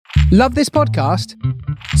Love this podcast?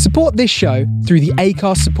 Support this show through the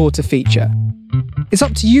Acast supporter feature. It's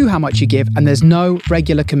up to you how much you give, and there's no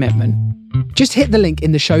regular commitment. Just hit the link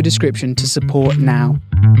in the show description to support now.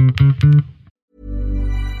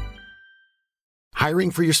 Hiring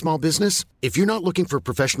for your small business? If you're not looking for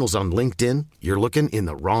professionals on LinkedIn, you're looking in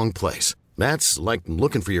the wrong place. That's like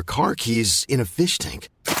looking for your car keys in a fish tank.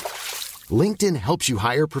 LinkedIn helps you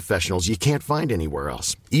hire professionals you can't find anywhere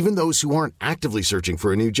else, even those who aren't actively searching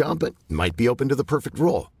for a new job but might be open to the perfect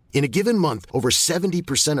role. In a given month, over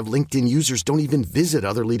 70% of LinkedIn users don't even visit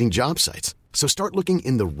other leading job sites. So start looking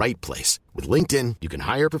in the right place. With LinkedIn, you can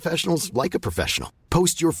hire professionals like a professional.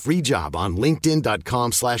 Post your free job on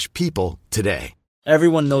linkedin.com/people today.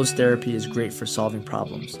 Everyone knows therapy is great for solving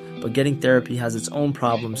problems, but getting therapy has its own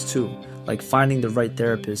problems too, like finding the right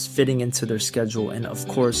therapist, fitting into their schedule, and of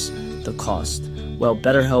course, the cost. Well,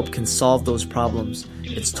 BetterHelp can solve those problems.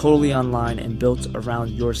 It's totally online and built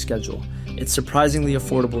around your schedule. It's surprisingly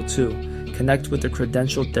affordable too. Connect with a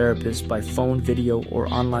credentialed therapist by phone, video, or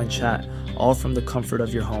online chat, all from the comfort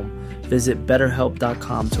of your home. Visit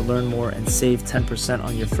BetterHelp.com to learn more and save 10%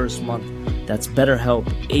 on your first month. That's BetterHelp,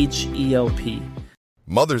 H-E-L-P.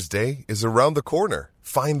 Mother's Day is around the corner.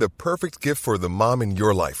 Find the perfect gift for the mom in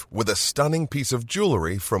your life with a stunning piece of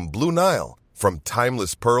jewelry from Blue Nile. From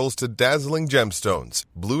timeless pearls to dazzling gemstones,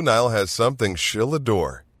 Blue Nile has something she'll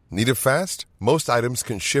adore. Need it fast? Most items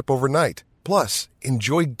can ship overnight. Plus,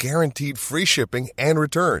 enjoy guaranteed free shipping and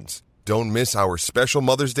returns. Don't miss our special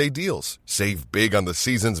Mother's Day deals. Save big on the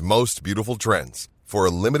season's most beautiful trends. For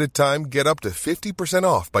a limited time, get up to 50%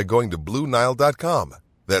 off by going to BlueNile.com.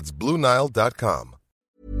 That's BlueNile.com.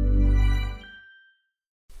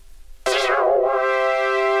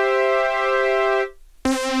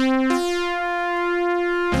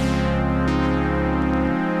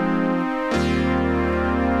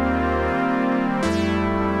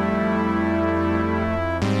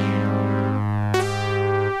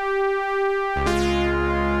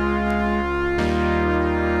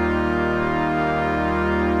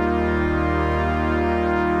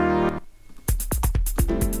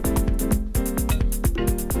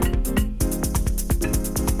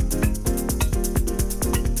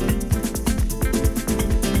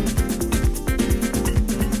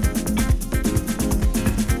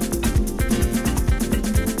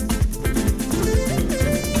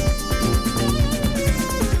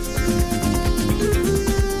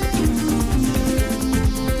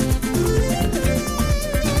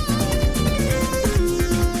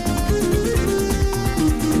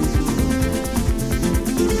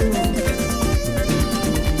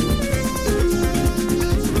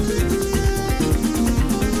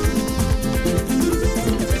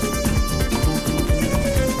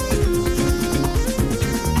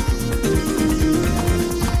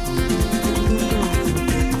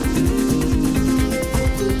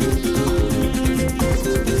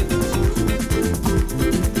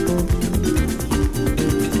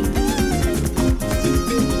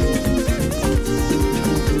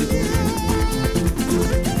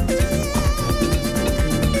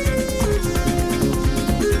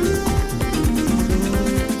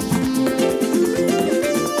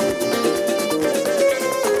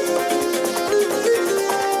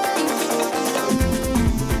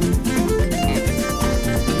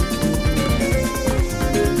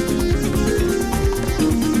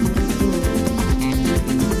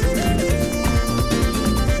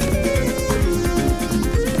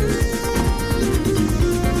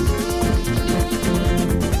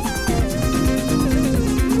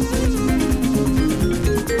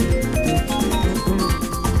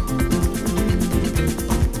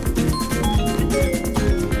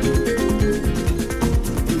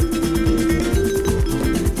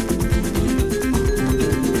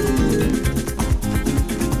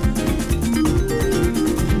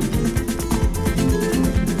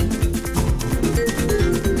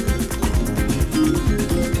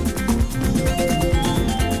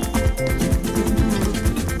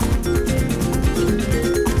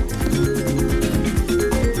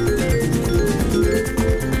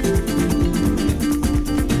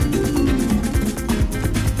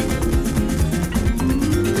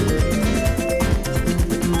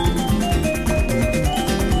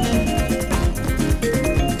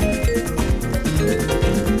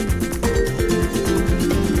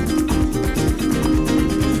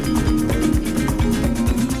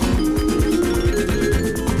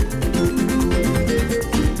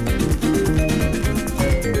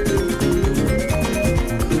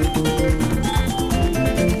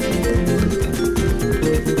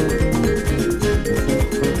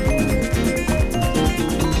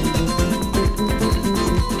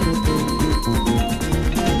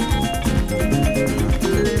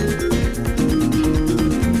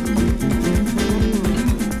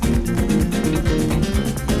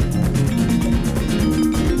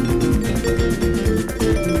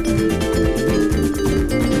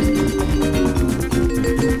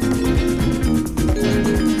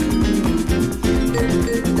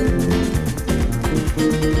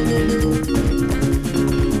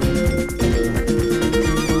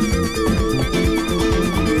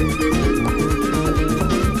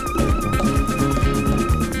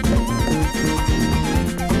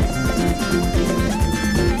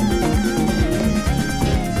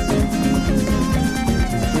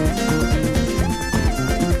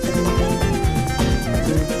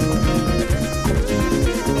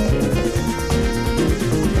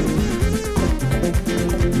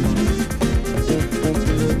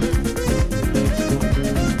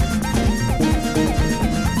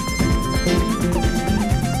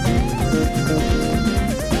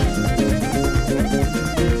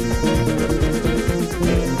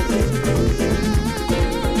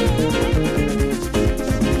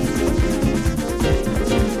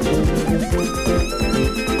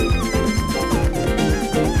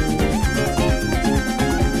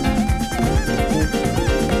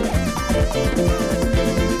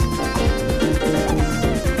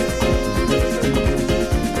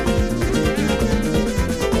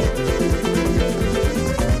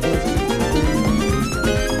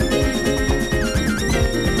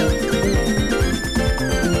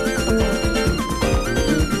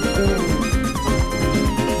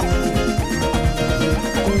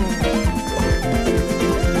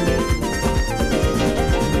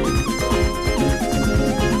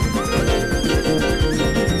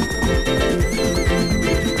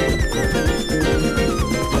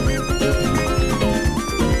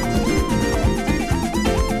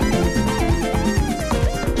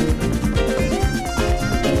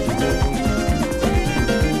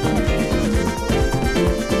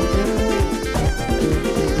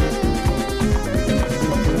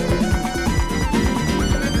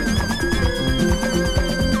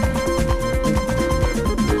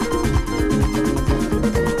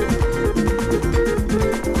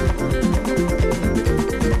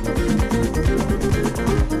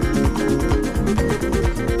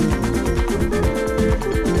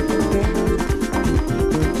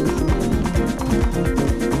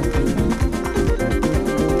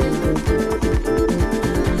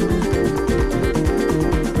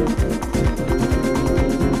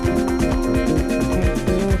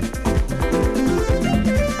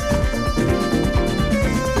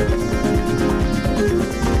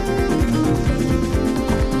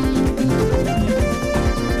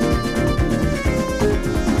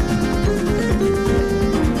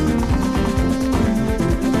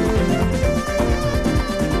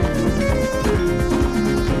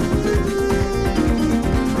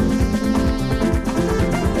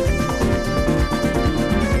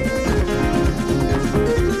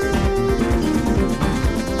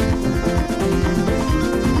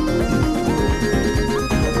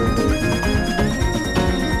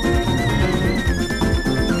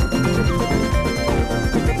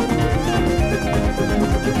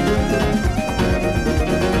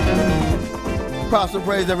 Props and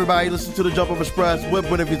praise, everybody. Listen to the Jumpoff Express with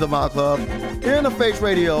Buena Vista Club here in the Face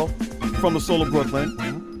Radio from the soul of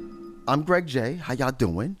Brooklyn. I'm Greg J. How y'all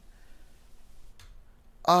doing?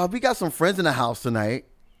 We got some friends in the house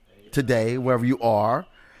today, wherever you are.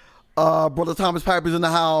 Brother Thomas Piper's in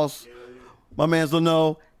the house. My man's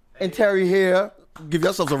Leno and Terry here. Give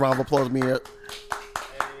yourselves a round of applause, me here.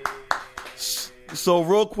 So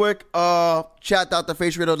real quick,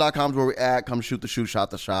 chat.thefaceradio.com is where we're at. Come shoot the shoot,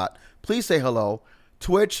 shot the shot. Please say hello.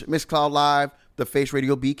 Twitch, Mixcloud Live, The Face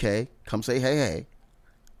Radio BK. Come say hey.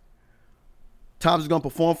 Tom's going to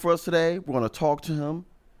perform for us today. We're going to talk to him,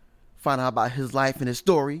 find out about his life and his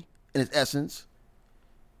story and his essence.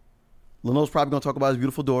 Leno's probably going to talk about his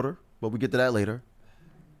beautiful daughter, but we'll get to that later.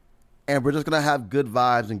 And we're just going to have good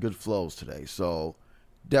vibes and good flows today. So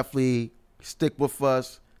definitely stick with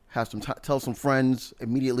us. Have some tell some friends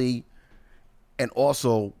immediately. And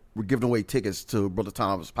also, we're giving away tickets to Brother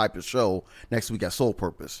Thomas Piper's show next week at Soul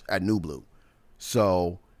Purpose at New Blue.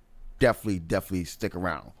 So definitely stick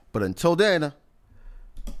around. But until then,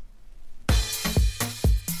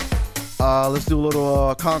 let's do a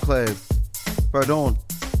little conclave. Pardon.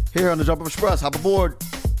 Here on the Jumpoff Express. Hop aboard.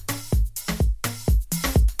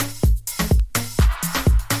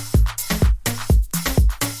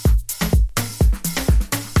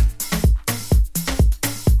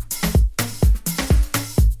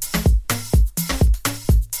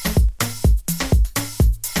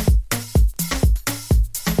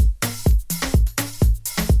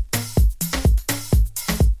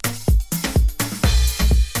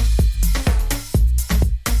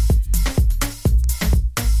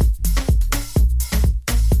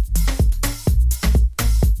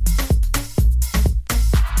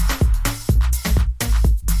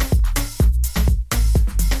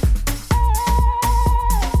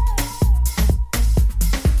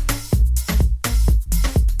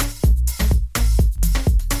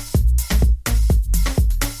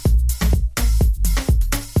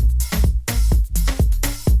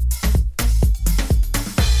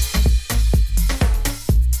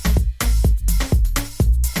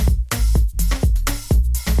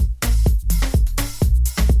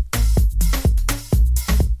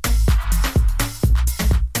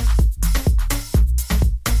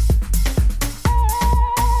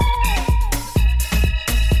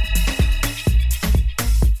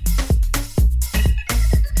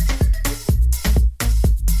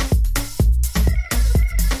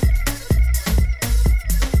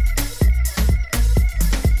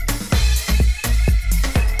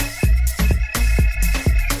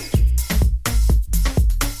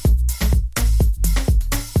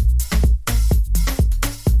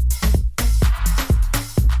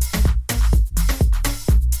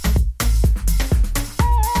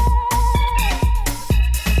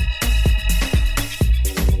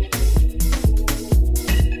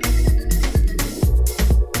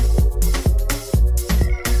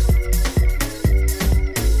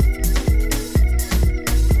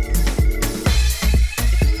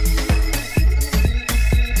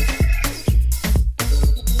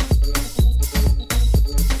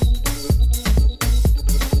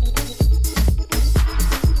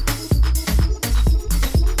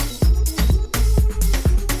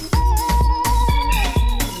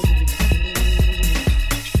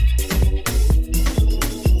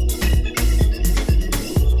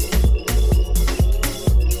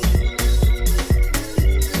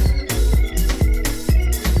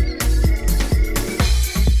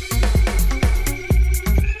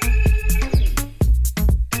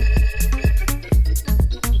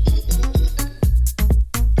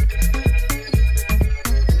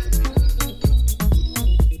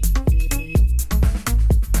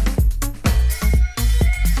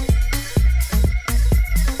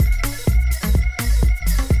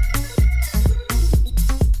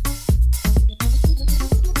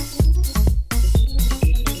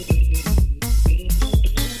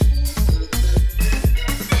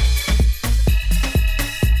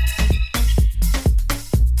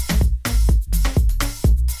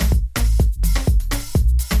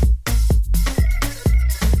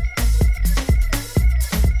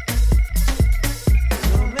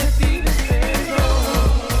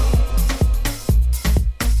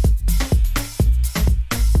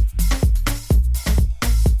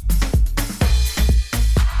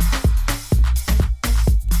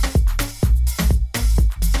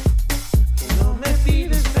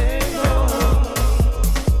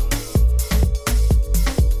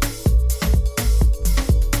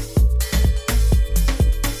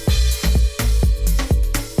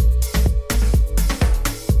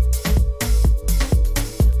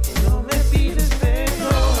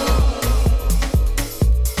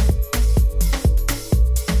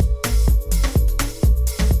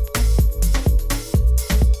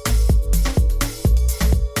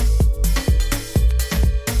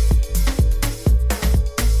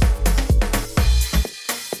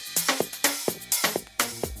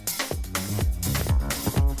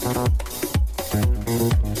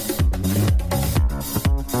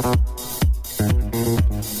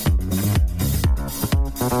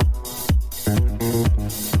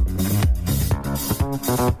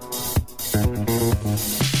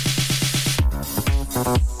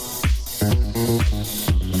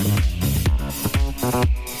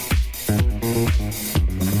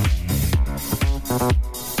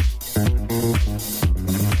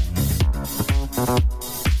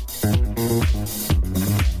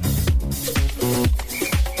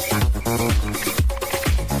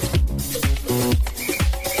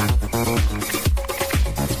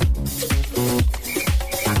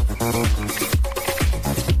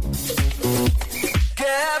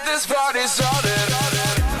 Get this party started.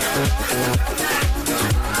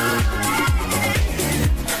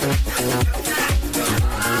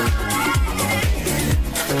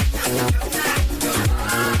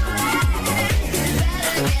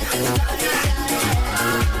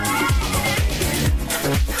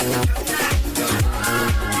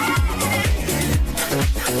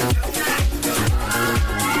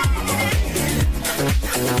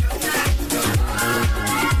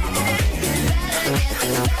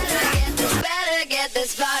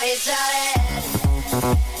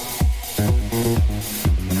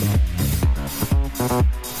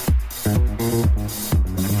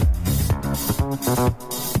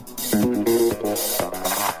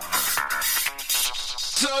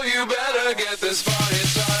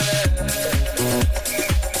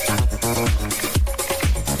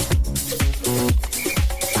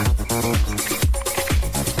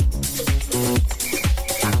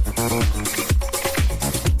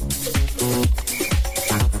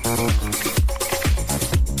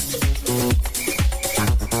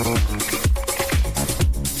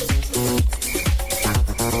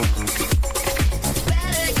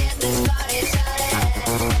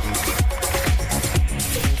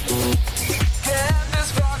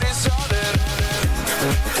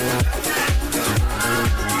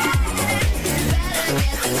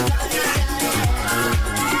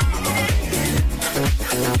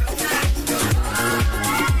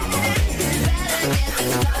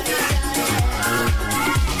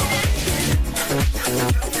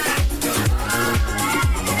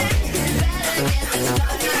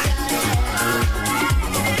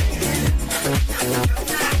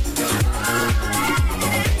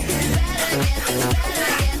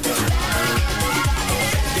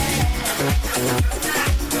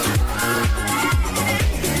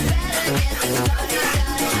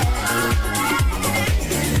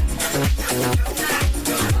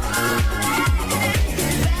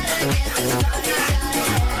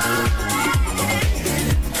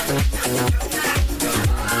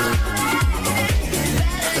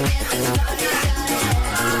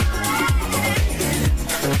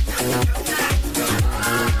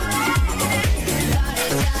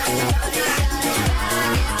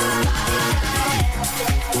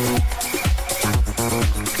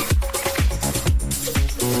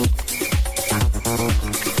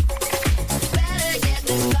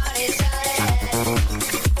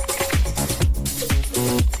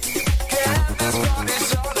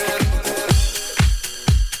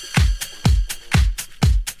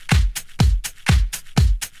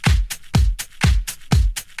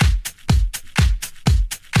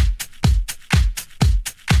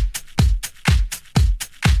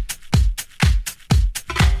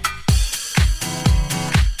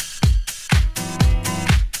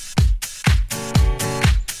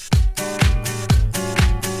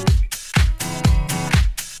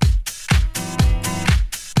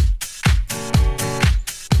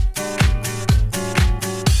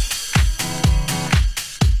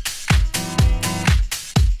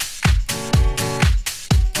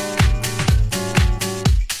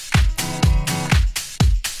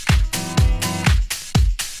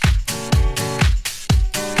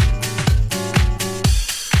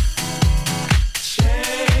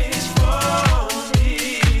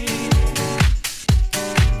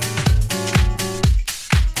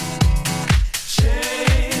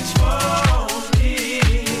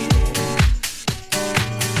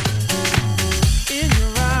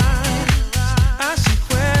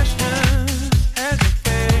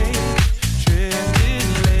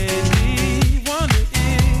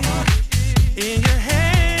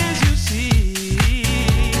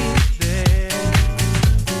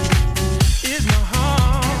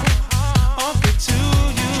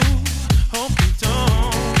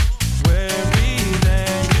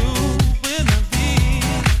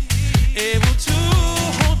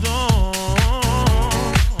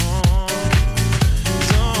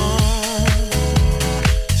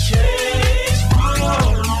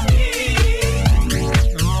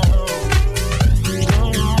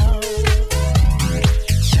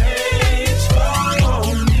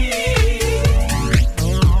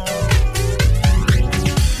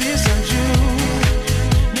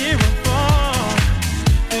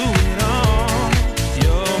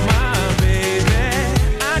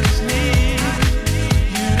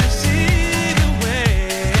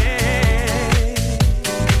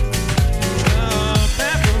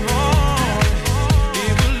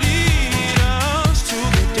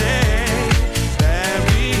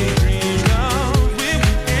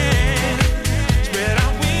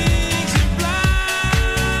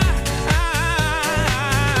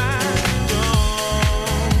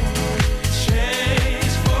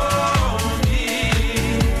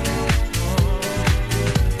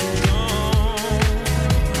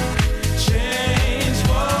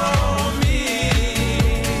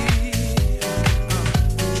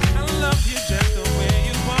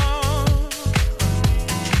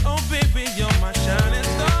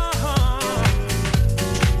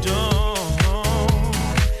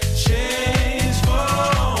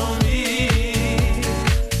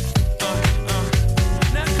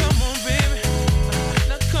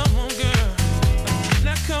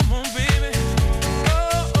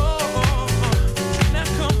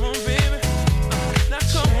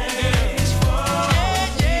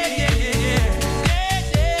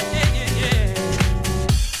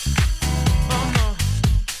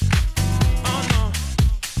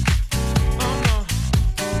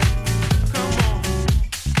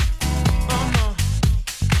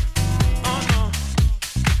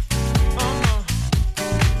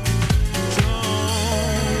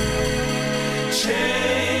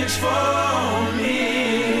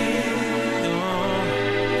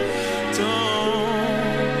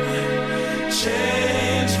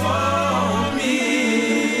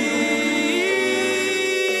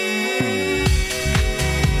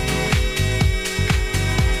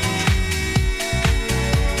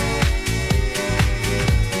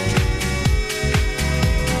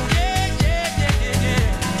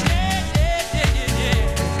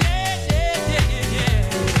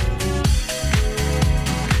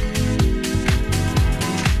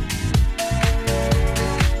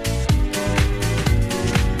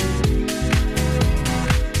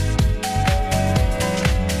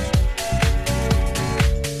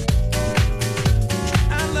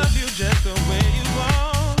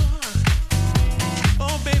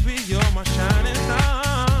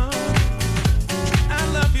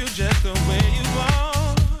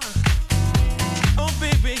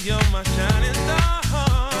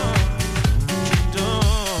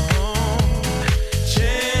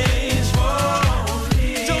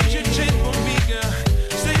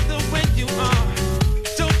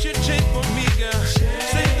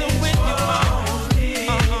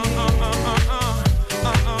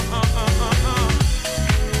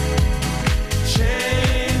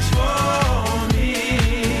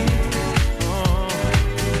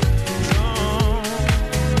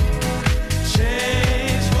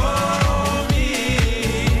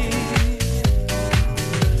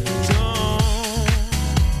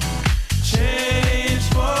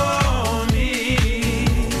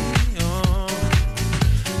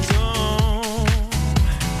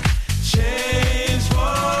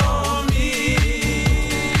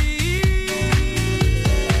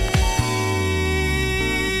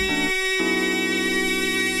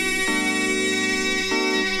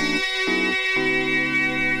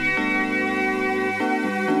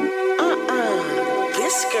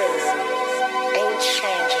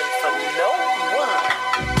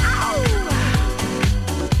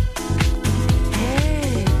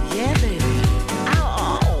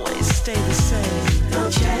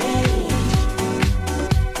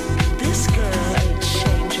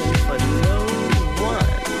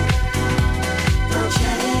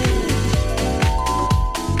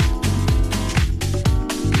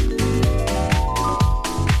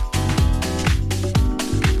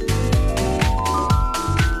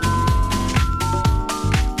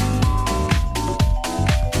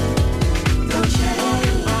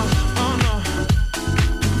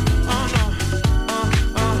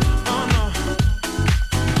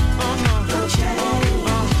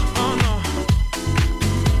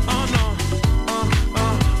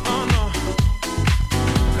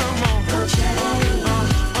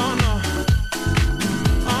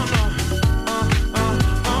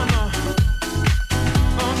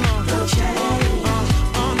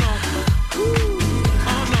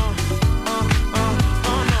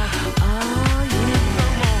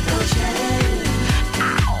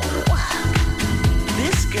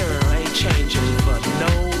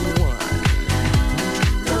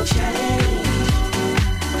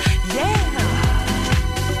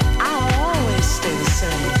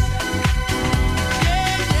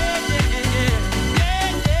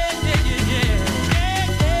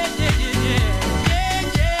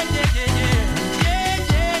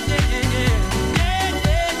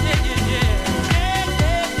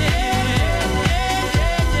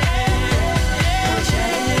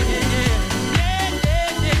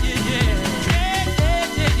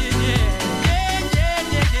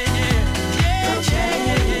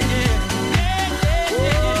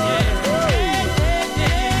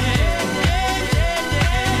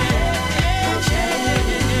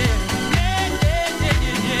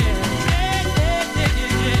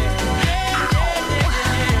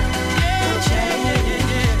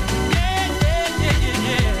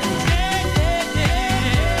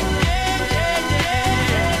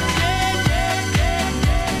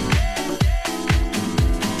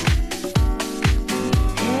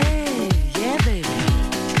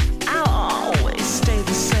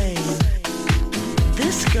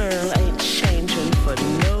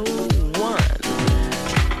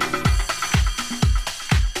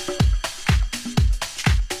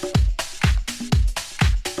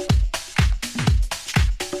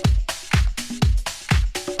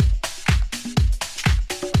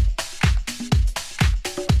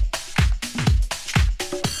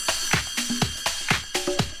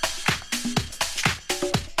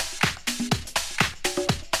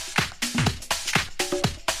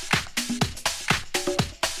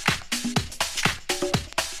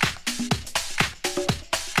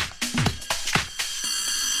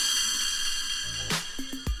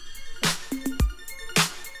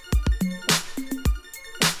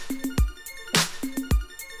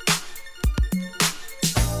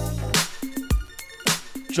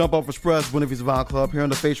 Jumpoff Express, Buena Vista Vinyl Club, here on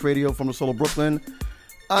the Face Radio from the Soul of Brooklyn.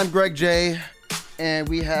 I'm Greg J, and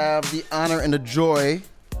we have the honor and the joy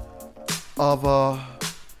of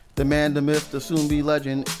the man, the myth, the soon-be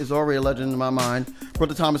legend, is already a legend in my mind.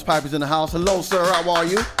 Brother Thomas Piper's in the house. Hello, sir. How are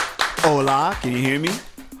you? Hola. Can you hear me?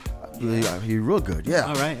 I hear you real good, yeah.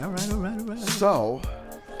 All right. So,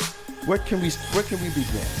 where can we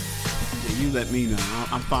begin? Yeah, you let me know.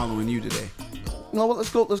 I'm following you today. You know what? Let's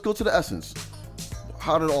go to the essence.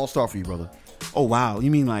 How did it all start for you, brother? Oh, wow. You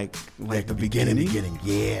mean like the beginning?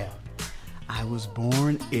 Yeah. I was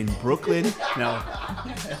born in Brooklyn. No.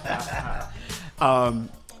 I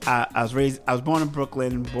was born in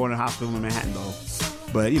Brooklyn, born in a hospital in Manhattan, though.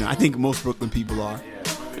 But, I think most Brooklyn people are.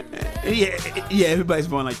 Yeah, everybody's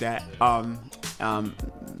born like that.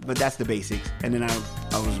 But that's the basics. And then I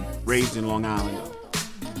was raised in Long Island, though.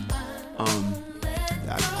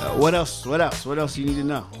 What else? What else you need to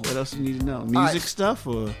know? Music right. stuff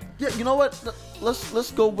or? Yeah, you know what?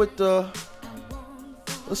 Let's go with the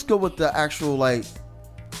actual, like,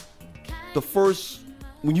 the first,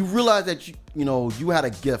 when you realize that you had a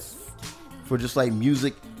gift for just like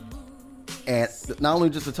music, and not only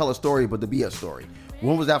just to tell a story but to be a story.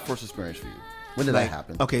 When was that first experience for you? When did that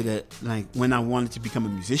happen? Okay, when I wanted to become a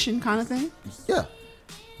musician kind of thing? Yeah.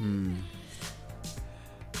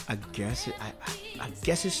 I guess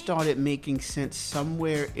it started making sense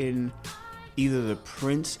somewhere in either the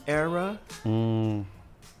Prince era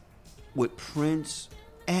with Prince,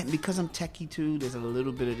 and because I'm techie too, there's a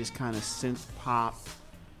little bit of this kind of synth pop,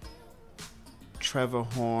 Trevor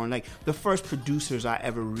Horn. Like, the first producers I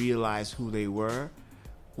ever realized who they were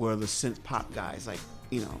the synth pop guys, like,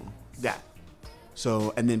 that.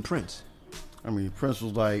 So, and then Prince. I mean, Prince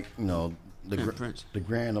was like, Prince. the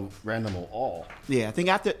grand of all. Yeah, I think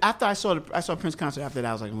after I saw Prince concert, after that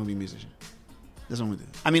I was like, I'm gonna be a musician. That's what I'm gonna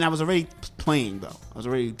do. I mean, I was already playing though. I was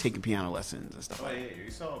already taking piano lessons and stuff. Oh yeah, you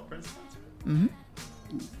saw Prince concert?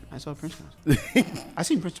 Mm-hmm. I saw Prince concert. I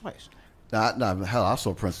seen Prince twice. Hell, I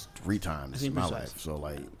saw Prince 3 times in my Prince life. twice. So,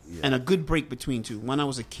 like, yeah. And a good break between two. When I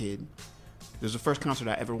was a kid, it was the first concert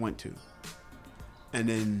I ever went to, and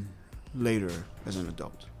then later as an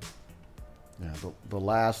adult. Yeah, the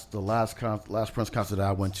last Prince concert that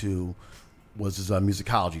I went to was his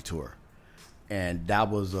musicology tour, and that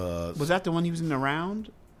was Was that the one he was in the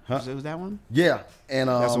round? Huh? Was that one? Yeah, and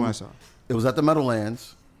That's the one I saw. It was at the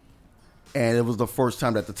Meadowlands, and it was the first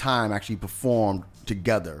time that the time actually performed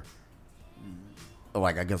together.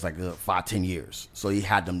 Like, I guess, like 5-10 years. So he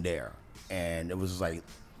had them there, and it was like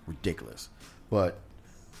ridiculous. But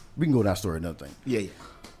we can go to that story another thing. Yeah.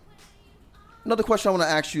 Another question I want to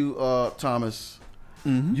ask you, Thomas.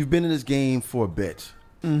 Mm-hmm. You've been in this game for a bit.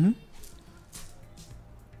 Mm-hmm.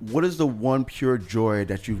 What is the one pure joy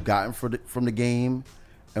that you've gotten from the game,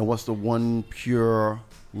 and what's the one pure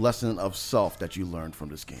lesson of self that you learned from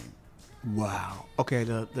this game? Wow. Okay.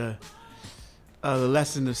 The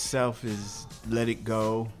lesson of self is let it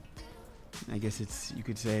go. I guess you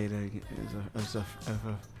could say that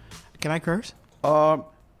can I curse?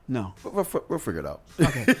 No. We'll figure it out.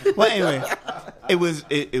 Okay. Well, anyway, it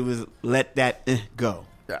was let that go.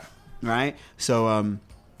 Yeah. Right. So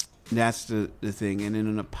that's the thing, and then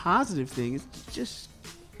on a positive thing, it's just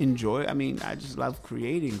enjoy. I mean, I just love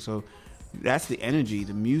creating. So that's the energy,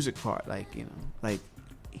 the music part. Like, like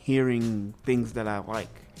hearing things that I like,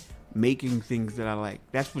 making things that I like.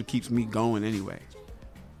 That's what keeps me going anyway.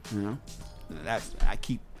 That's I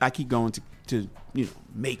keep going to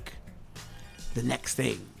make the next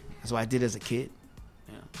thing. That's what I did as a kid.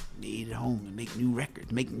 Need at home and make new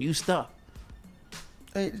records, make new stuff.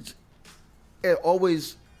 It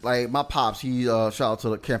always, like, my pops, he shout out to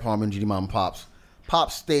the Camp Harmon, GD Mom Pops.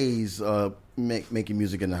 Pops stays making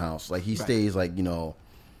music in the house. Like, he stays, like,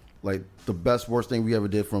 like, the best, worst thing we ever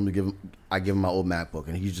did for him, I give him my old MacBook,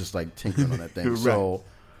 and he's just, like, tinkering on that thing. Right. So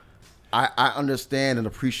I understand and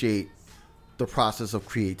appreciate the process of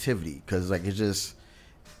creativity, because, like, it's just,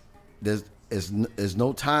 there's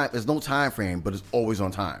no time frame, but it's always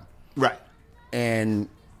on time. Right. And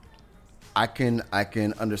I can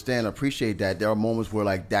understand, appreciate that there are moments where,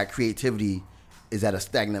 like, that creativity is at a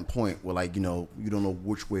stagnant point where, like, you don't know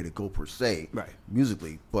which way to go per se, right,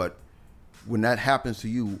 musically. But when that happens to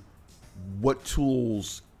you, what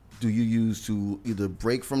tools do you use to either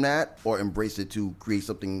break from that or embrace it to create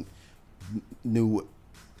something new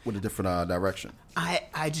with a different direction?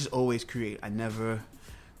 I just always create. I never,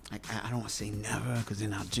 I don't want to say never because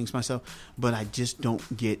then I'll jinx myself, but I just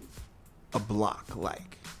don't get a block.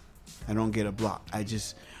 Like, I don't get a block. I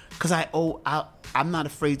just, because I'm not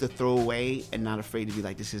afraid to throw away and not afraid to be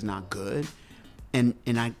like, this is not good. and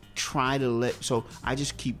I try to so I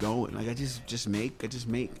just keep going. Like I just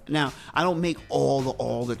make. Now I don't make all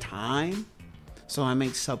the time, so I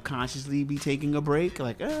make subconsciously be taking a break.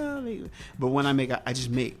 Like, but when I make, I just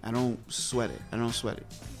make. I don't sweat it. I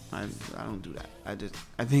don't do that.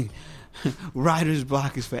 I think writer's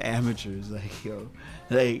block is for amateurs. Like,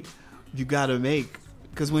 like you gotta make,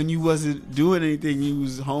 because when you wasn't doing anything, you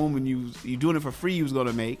was home and you doing it for free. You was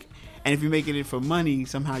gonna make, and if you're making it for money,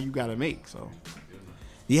 somehow you gotta make. So.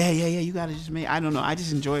 Yeah. You gotta just make. I don't know. I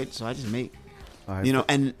just enjoy it, so I just make. Right.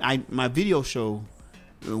 And my video show,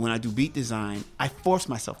 when I do beat design, I force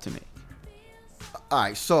myself to make. All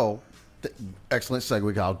right. So, excellent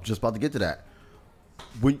segue. I was just about to get to that.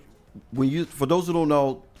 When you, for those who don't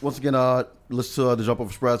know, once again, listen to the Jumpoff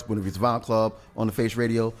Express, Buena Vista Vinyl Club on the Face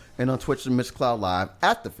Radio and on Twitch and Mixcloud Live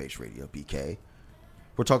at the Face Radio BK.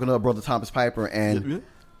 We're talking to Brother Thomas Piper, and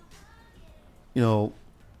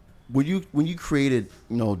when you created,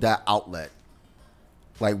 that outlet,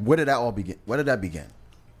 like, where did that all begin? Where did that begin?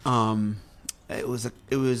 It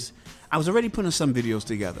was. I was already putting some videos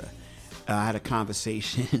together. I had a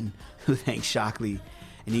conversation with Hank Shockley,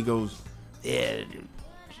 and he goes, "Yeah,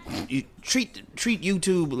 you treat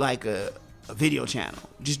YouTube like a video channel.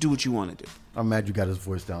 Just do what you want to do." I'm mad you got his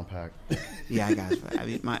voice down packed. Yeah, I got it.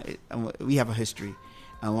 I mean, we have a history,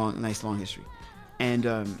 nice long history, and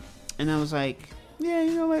I was like, yeah,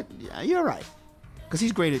 you know what? You're right. Because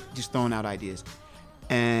he's great at just throwing out ideas.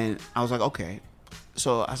 And I was like, okay.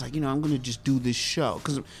 So I was like, I'm going to just do this show.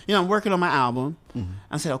 Because, I'm working on my album. Mm-hmm.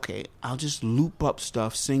 I said, okay, I'll just loop up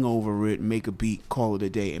stuff, sing over it, make a beat, call it a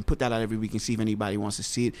day, and put that out every week and see if anybody wants to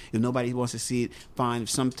see it. If nobody wants to see it, fine. If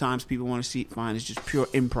sometimes people want to see it, fine. It's just pure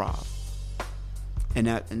improv. And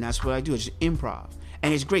that's what I do. It's just improv.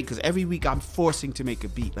 And it's great because every week I'm forcing to make a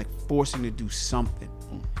beat, like forcing to do something.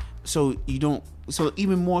 So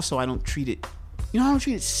even more so, I don't treat it, I don't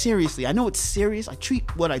treat it seriously. I know it's serious. I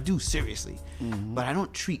treat what I do seriously, but I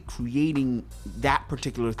don't treat creating that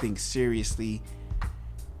particular thing seriously,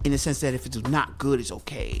 in the sense that if it's not good, it's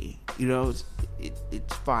okay.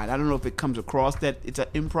 It's fine. I don't know if it comes across that it's an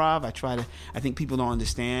improv. I think people don't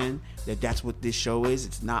understand that that's what this show is.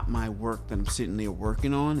 It's not my work that I'm sitting there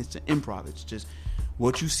working on. It's an improv. It's just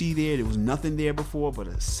what you see there. There was nothing there before but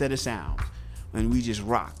a set of sounds, and we just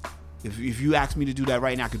rock. If you ask me to do that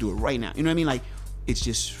right now, I could do it right now. You know what I mean? Like, it's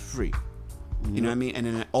just free. You know what I mean? And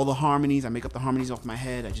then all the harmonies, I make up the harmonies off my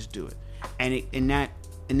head. I just do it.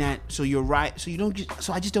 And so you're right.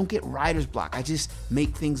 So I just don't get writer's block. I just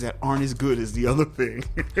make things that aren't as good as the other thing.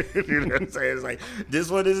 You know what I'm saying? It's like, this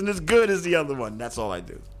one isn't as good as the other one. That's all I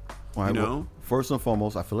do. All right, well, first and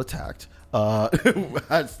foremost, I feel attacked.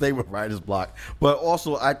 I'd stay with writer's block. But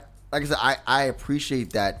also, I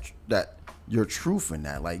appreciate that your truth in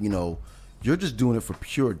that. Like, you're just doing it for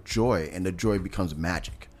pure joy, and the joy becomes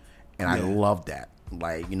magic. And I love that.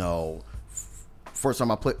 Like, first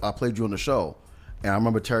time I played you on the show, and I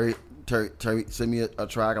remember Terry sent me a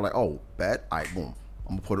track. I'm like, oh, bet? All right, boom.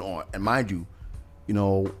 I'm going to put it on. And mind you,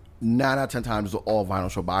 9 out of 10 times it's an all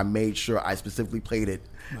vinyl show, but I made sure I specifically played it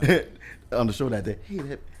on the show that day.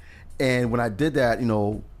 And when I did that,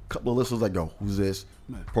 a couple of listeners like, yo, who's this?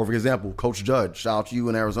 Perfect example, Coach Judge. Shout out to you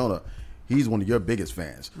in Arizona. He's one of your biggest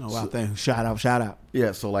fans. Oh, wow, thanks. Shout out.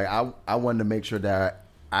 Yeah, so like I wanted to make sure that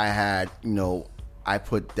I had, I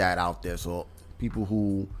put that out there so people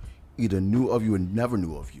who either knew of you or never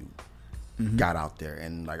knew of you got out there.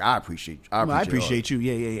 And like, I appreciate you.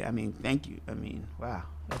 Yeah. I mean, thank you. I mean, wow,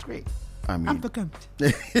 that's great. I'm becoming.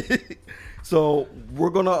 So we're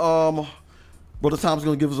gonna Brother Tom's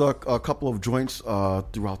gonna give us a couple of joints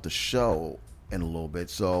throughout the show in a little bit.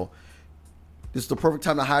 So this is the perfect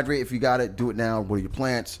time to hydrate. If you got it, do it now. What are your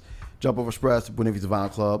plants? Jumpoff Express, Buena Vista Vinyl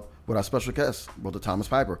Club, with our special guest, Brother Thomas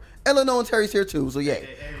Piper. Eleanor and Terry's here too, so yeah.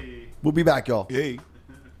 Hey. We'll be back, y'all. Hey.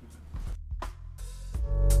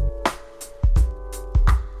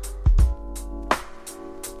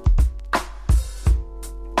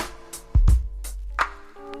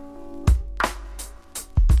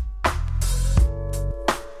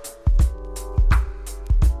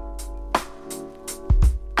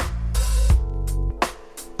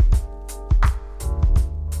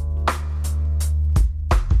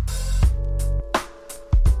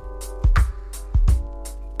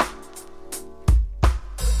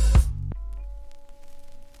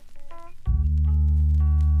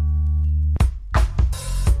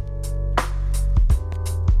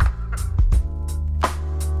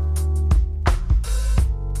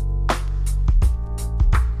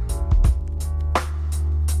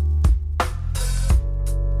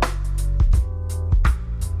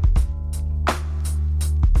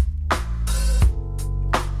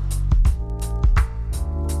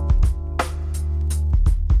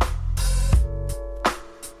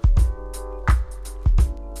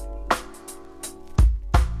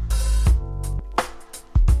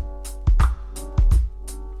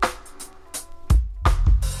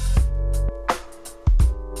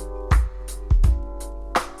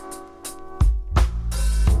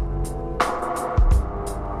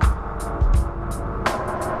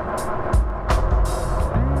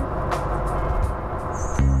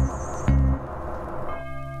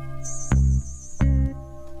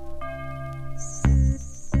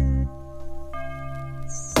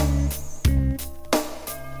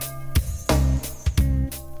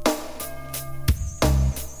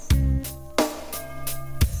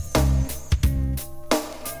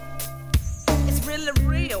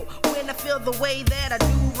 feel the way that I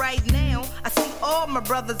do right now. I see all my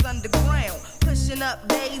brothers underground, pushing up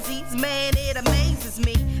daisies. Man, it amazes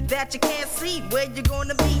me that you can't see where you're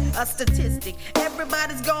gonna be. A statistic,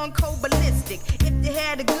 everybody's going cold ballistic. If you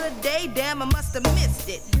had a good day, damn, I must have missed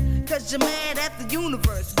it. Cause you're mad at the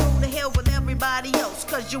universe. Go to hell with everybody else,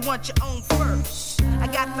 cause you want your own first. I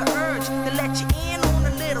got the urge to let you in on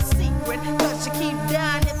a little secret, cause you keep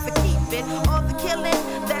dying if you keep it. All the killing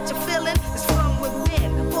that you're feeling is from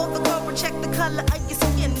within. For the cover, check the color of your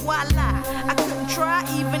skin. Why lie? I couldn't try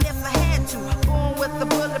even if I had to. Born with a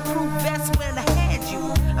bulletproof vest when I had you.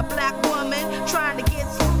 A black woman trying to get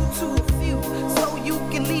through to a few, so you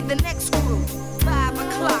can lead the next crew. 5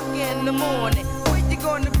 o'clock in the morning, where you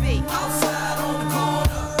gonna be? Outside on the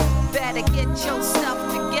corner. Better get yourself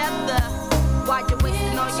together while you're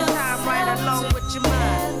wasting all your time right along with your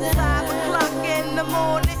mind. 5 o'clock in the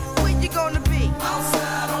morning, where you gonna be?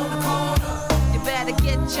 Outside on the corner. You better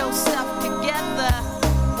get yourself together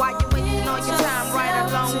while you're wasting all your time right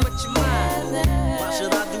along with your mind. Why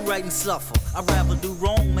should I do right and suffer? I'd rather do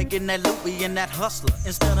wrong, making that loopy and that hustler.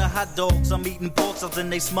 Instead of hot dogs, I'm eating pork chops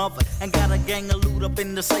and they smothered. And got a gang of loot up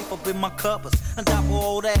in the safe, up in my covers. On top of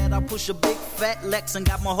all that, I push a big fat Lex and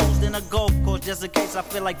got my host in a golf course just in case I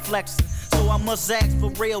feel like flexing. So I must ask for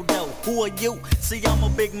real though, who are you? See, I'm a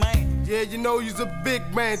big man. Yeah, you know you's a big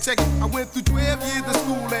man. Check it. I went through 12 years of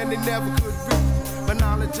school and they never could reach me. My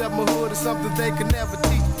knowledge of my hood is something they could never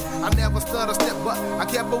teach me. I never stutter step, but I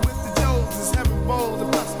kept up with the Joneses, having bones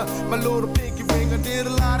and plus my little pinky ring. I did a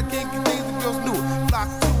lot of kinky things the girls knew. Flock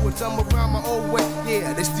to it, I'm around my old way.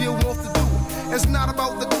 Yeah, they still want to do it. It's not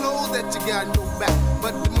about the clothes that you got in your back,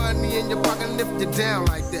 but the money in your pocket lift you down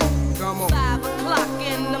like that. Come on. 5 o'clock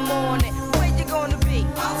in the morning, where you gonna be?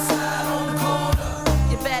 Outside on the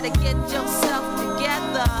corner. You better get yourself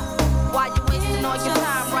together while you're wasting all your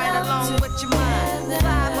time right along with your mind.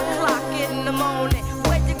 5 o'clock in the morning,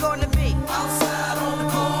 where you gonna be? Outside on the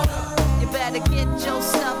corner. You better get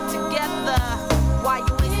yourself together while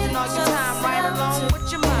you're wasting all your time right along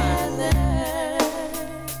with your mind.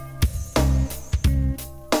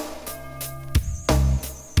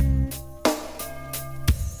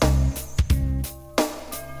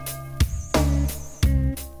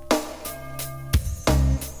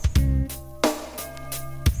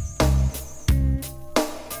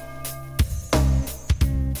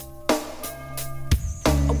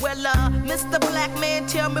 Mr. Black Man,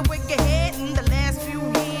 tell me where you're heading. The last few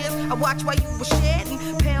years, I watched while you were shedding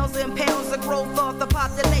pounds and pounds of growth of the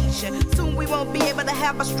population. Soon we won't be able to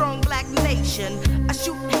have a strong black nation. I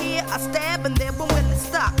shoot here, I stab, and then when will it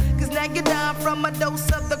stop? Cause now you're down from a dose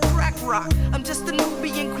of the crack rock. I'm just a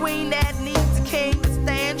Nubian queen that needs a king to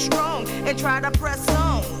stand strong and try to press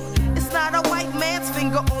on. It's not a white man's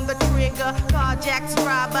finger on the trigger. Carjacks,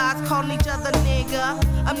 drive-bys, calling each other nigga.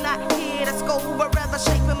 I'm not here to scold, but rather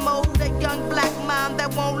shape and mold a young black mind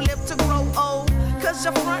that won't live to grow old. Cause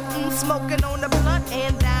you're frontin', smoking on the blunt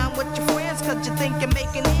and down with your friends. Cause you think you're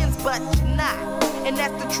making ends, but you're not. And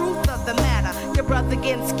that's the truth of the matter. Your brother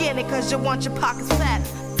getting skinny cause you want your pockets fat.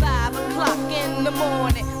 5 o'clock in the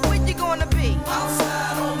morning, where you gonna be?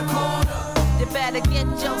 Outside on the corner. You better get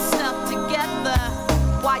yourself together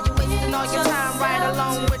while you're wasting all your time right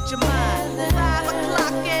along with your mind. 5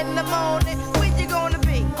 o'clock in the morning, where you gonna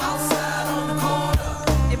be? Outside on the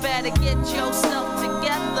corner. You better get yourself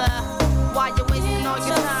together while you're wasting all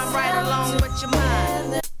your time right along with your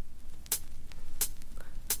mind.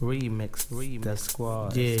 Remix, the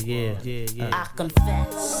squad. Yeah. I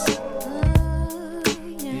confess.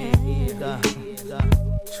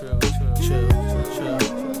 True.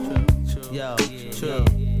 Yo, true.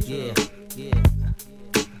 Yeah.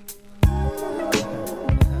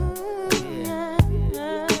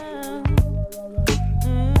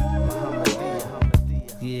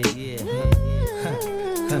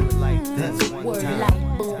 Word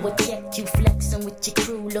like boo, I checked you flexing with your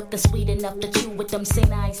crew, looking sweet enough to chew with them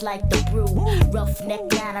same eyes like the brew. Roughneck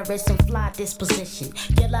mannerism, fly disposition.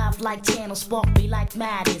 Your love like channel, spark me like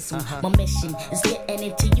madism. My mission is getting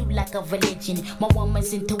into you like a religion. My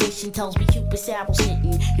woman's intuition tells me Cupid's arrow's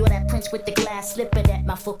hitting. You're that prince with the glass slipper that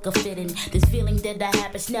my foot could fit in. This feeling that I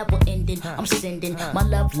have is never ending. I'm sending my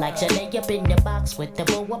love like to lay up in the box with the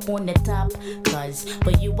bow up on the top. Cause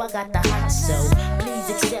for you I got the hot, so please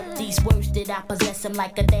accept these words that I possess. I'm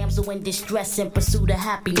like a damsel in distress in pursuit of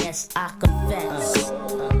happiness. I confess.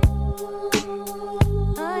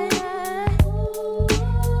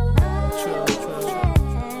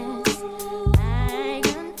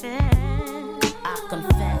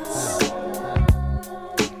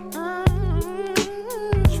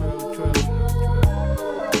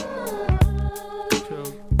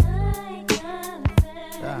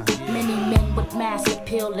 Many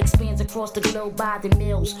skill expands across the globe by the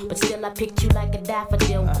mills. But still I picked you like a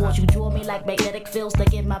daffodil. Cause you draw me like magnetic fields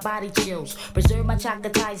that give my body chills. Preserve my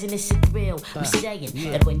chocolate ties and it's a thrill. I'm saying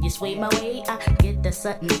that when you sway my way, I get the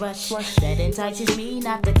sudden rush that entices me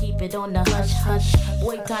not to keep it on the hush hush.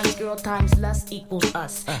 Boy times girl times lust equals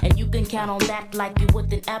us, and you can count on that like you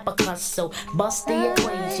would an abacus. So bust the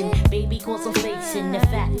equation, baby, cause I'm facing the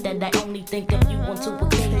fact that I only think of you on 2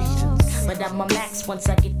 occasions. But I'm a max once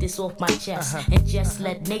I get this off my chest, and just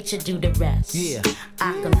let nature do the rest. Yeah,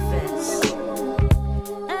 I confess.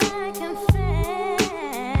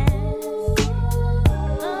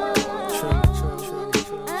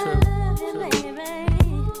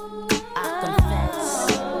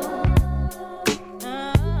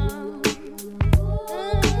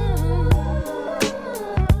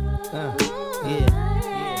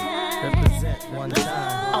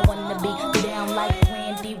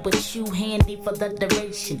 You handy for the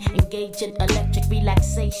duration. Engage in electric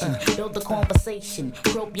relaxation. Build the conversation.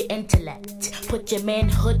 Probe your intellect. Put your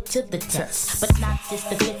manhood to the test. But not just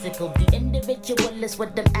the physical. The individual is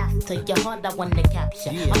what I'm after. Your heart I want to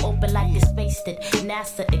capture. I'm open like the space that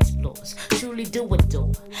NASA explores. Truly do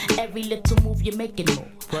adore. Every little move you're making more.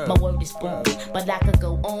 My word is born. But I could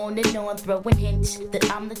go on and on, throwing hints that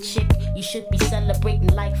I'm the chick you should be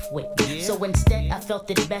celebrating life with. So instead I felt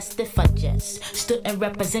it best if I just stood and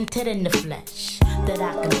represented in the flesh that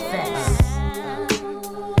I confess.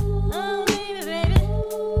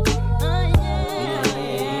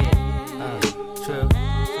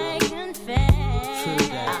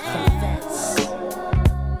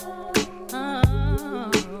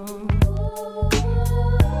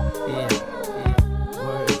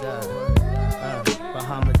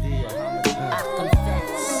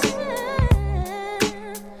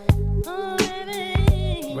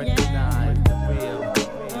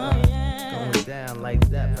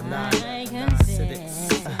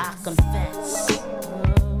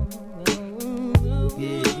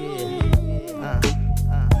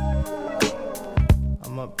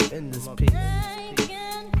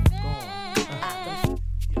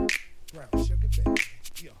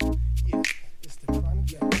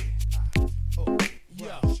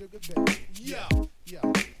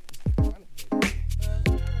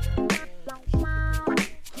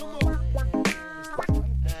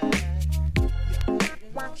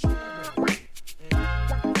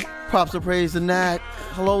 Props and praise to Nat.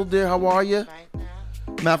 Hello there, how are you?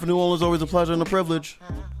 Matt from New Orleans, always a pleasure and a privilege.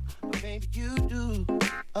 Baby, you do.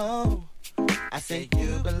 Oh, I say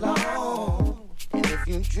you belong. And if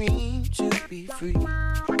you dream to be free,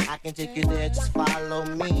 I can take you there, just follow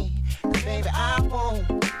me. Baby, I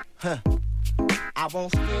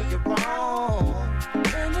won't steer you wrong.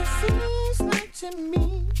 And it seems like to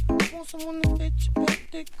me, I want someone to fit your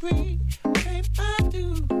pedigree. Baby, I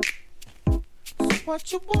do.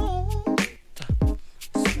 What you want?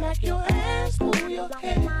 Smack your ass, pull your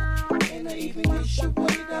hair, and I even kiss you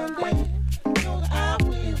way down there. You know that I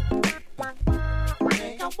will.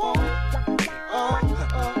 Think I won't. Oh,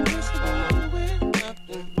 just do it.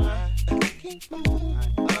 Nothing right. Keep moving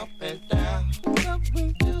up and down. Love when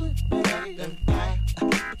you do it, baby. Nothing right.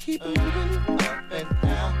 Keep moving up and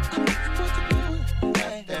down. What you do it,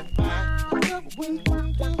 nothing right. Love when you do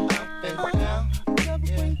it up and down. Love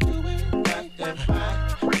when you do it, nothing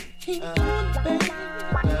right. Keep doing it, baby.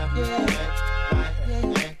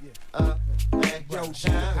 Yo,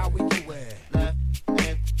 shit, how we do it? Left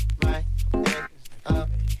and right and up.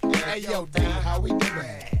 Hey, yo, D, how we do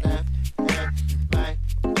it? Left and right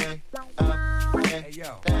and up. Hey,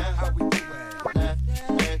 yo, how we do it? Left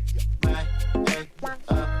and right and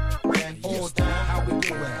up. And all down, how we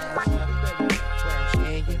do it?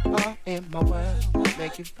 Yeah, you are in my world.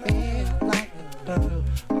 Make you feel like a girl.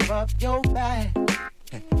 Rub your back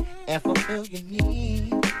and fulfill your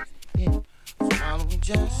needs. Yeah. So why don't we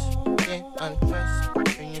just get undressed?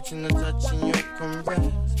 Bring your chin and touch and your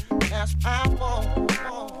caress. That's what I want.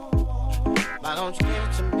 Why don't you give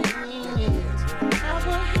it to me? I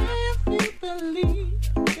will have you believe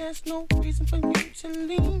there's no reason for you to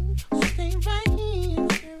leave. So stay right here,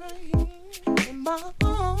 in my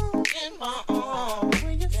arms,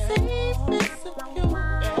 where you're safe and secure.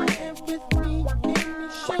 And with me, give me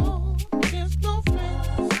sure there's no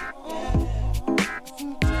friends.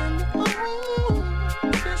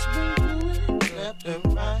 Left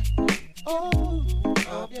and right, oh,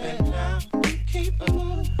 up and down. Keep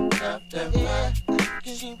moving, left and right.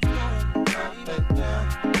 Keep moving, up and down.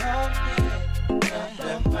 Oh yeah, left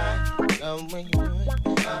and right. Love when you do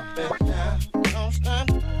it, up and down. Don't stop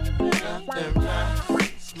moving, left and right.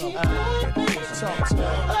 Keep moving,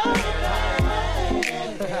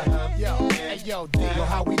 Yo, hey, yo, D,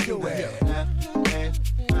 how we do it?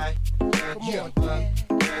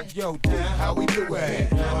 Yo, Dan, how we do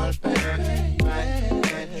it?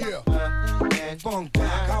 Yeah. Funk Doc,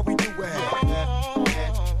 how we do it?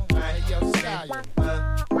 Yo, Sky.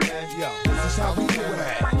 Yo, this is how we do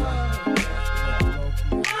it.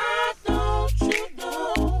 Why don't you know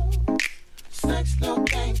sex little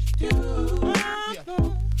things to do?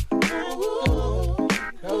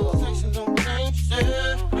 Sex little things to do.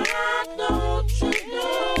 Why don't you know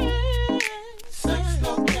sex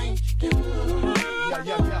little things to do?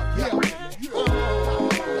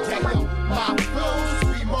 My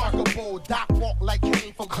flow's remarkable. Doc walk like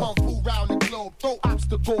came from Kung Fu round the globe. Throw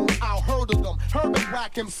obstacles, I'll hurdle them. Herb and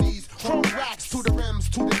whack MCs. From racks to the rims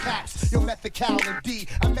to the caps. Your Methical and D.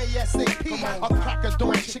 I'm ASAP. A cracker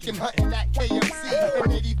doing chicken hunting at KMC.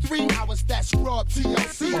 In 83, I was that scrub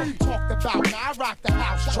TLC. Talked about, now I rock the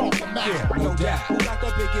house, chalk them out. Yeah, no doubt. Who got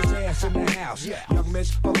the biggest ass in the house? Young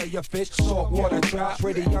miss, fillet of fish, saltwater trout.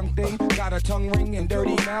 Pretty young thing, got a tongue ring and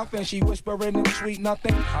dirty mouth. And she whispering in sweet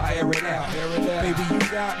nothing. I hear it out, Baby, you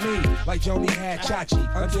got me, like Joni had Chachi.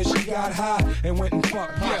 Until she got high and went and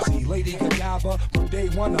fucked Posse. Lady Godiva, from day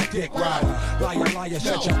one, a dick rider. Liar, liar,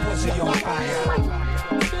 set your pussy on fire.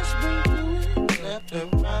 Just bring it left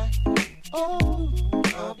and right. Oh,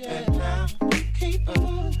 up and down. Keep it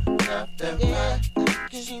left and right.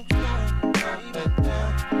 Keep it up and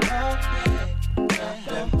down. Left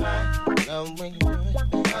and right. Now when you do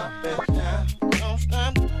it up and down. Don't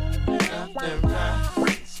stop left and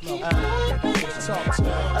right. Slow down.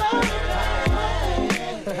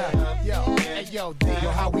 Yo, hey yo, D, yo,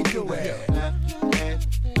 how we do it?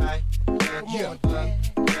 Yeah.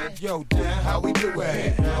 Yo, Dan, how we do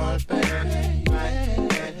it?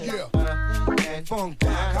 Yeah. Funk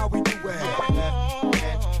Doc, how we do it?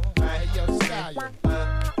 Hey yo, Sky.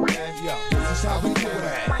 Yo, this is how we do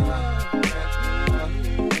it.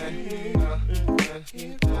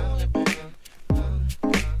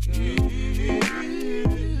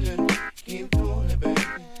 Keep doing it, baby.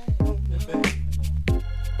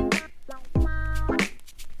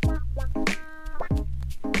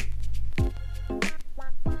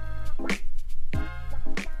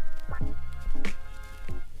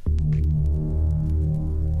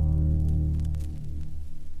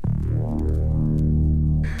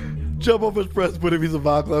 Jumpoff Express, Buena Vista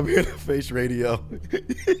Vibe Club here at Face Radio.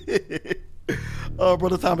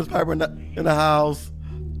 Brother Thomas Piper in the house.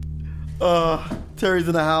 Terry's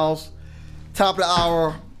in the house. Top of the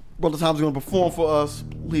hour, Brother Thomas is going to perform for us.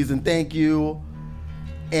 Please and thank you.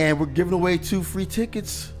 And we're giving away 2 free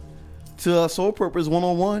tickets to Soul Purpose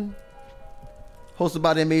 101, hosted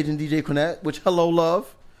by the amazing DJ Cornette, which, hello,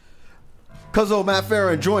 love. Cuzzo, Matt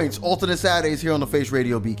Farah, and Joints, alternate Saturdays here on the Face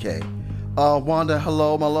Radio BK. Wanda,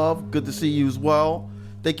 hello, my love. Good to see you as well.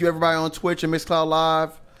 Thank you, everybody on Twitch and Mixcloud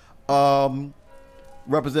Live.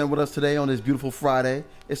 Representing with us today on this beautiful Friday.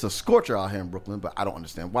 It's a scorcher out here in Brooklyn, but I don't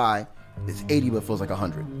understand why. It's 80, but it feels like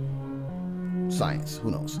 100. Science,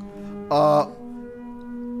 who knows?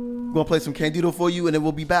 Gonna play some Candido for you, and then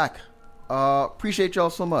we'll be back. Appreciate y'all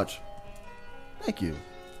so much. Thank you.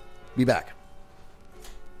 Be back.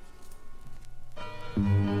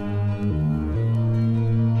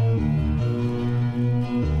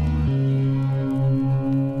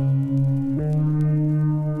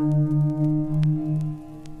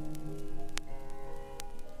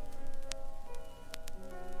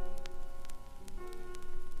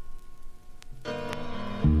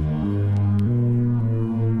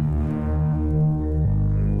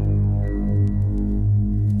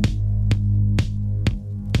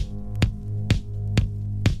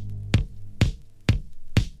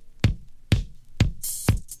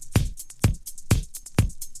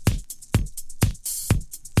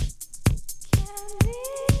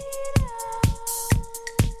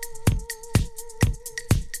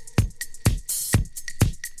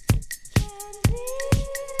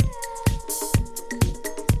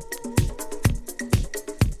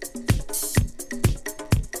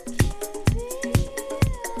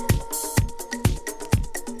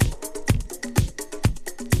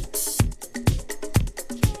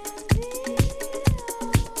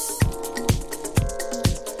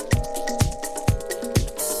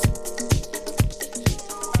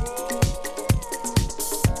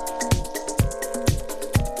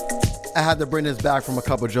 I had to bring this back from a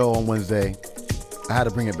Cup of Joe on Wednesday. I had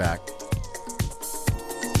to bring it back.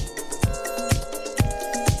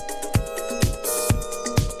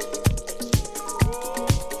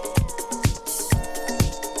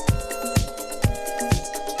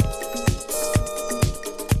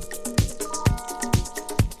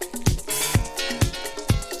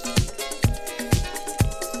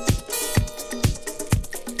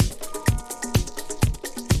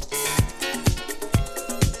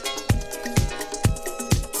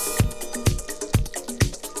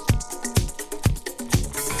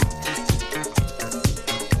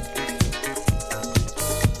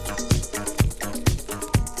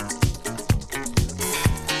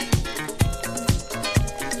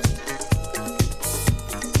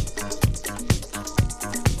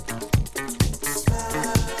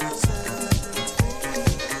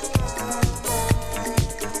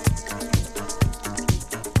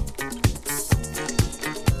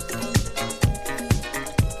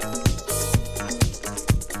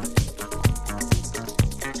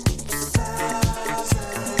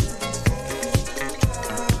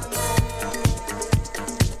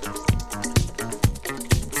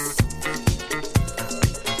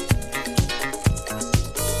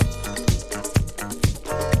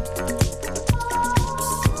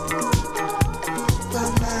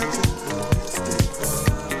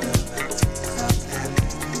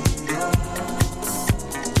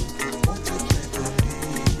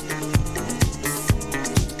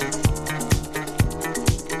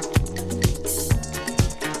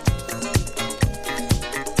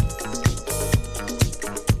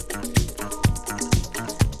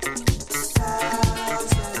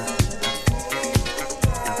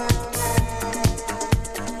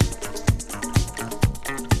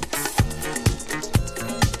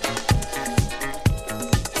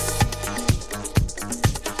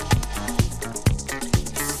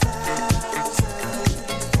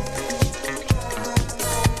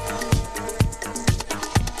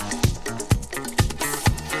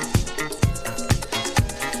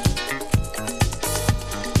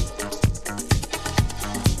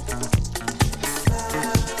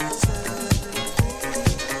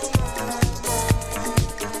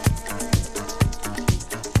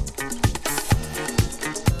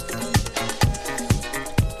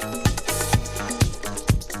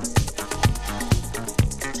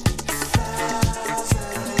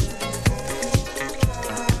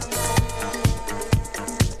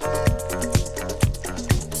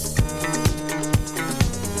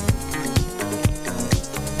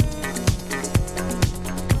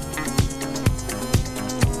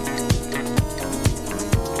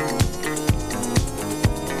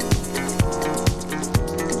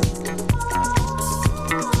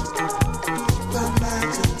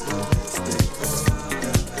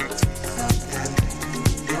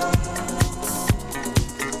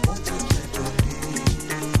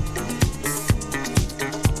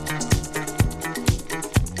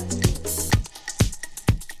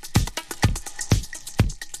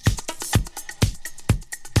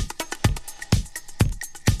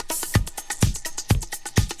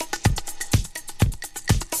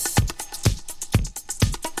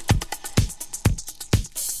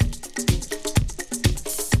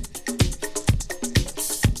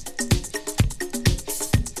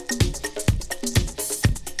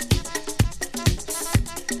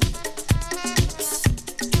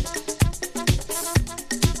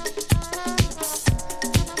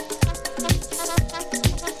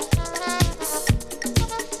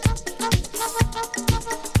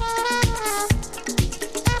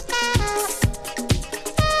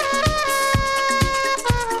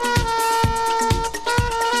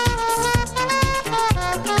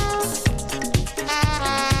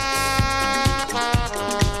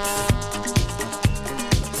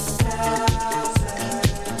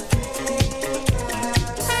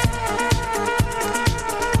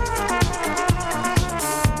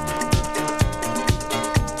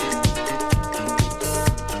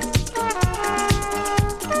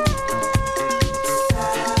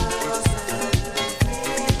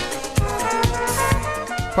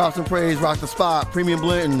 Props and praise, rock the spot, premium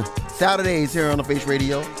blend, Saturdays here on the Face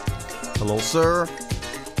Radio. Hello, sir.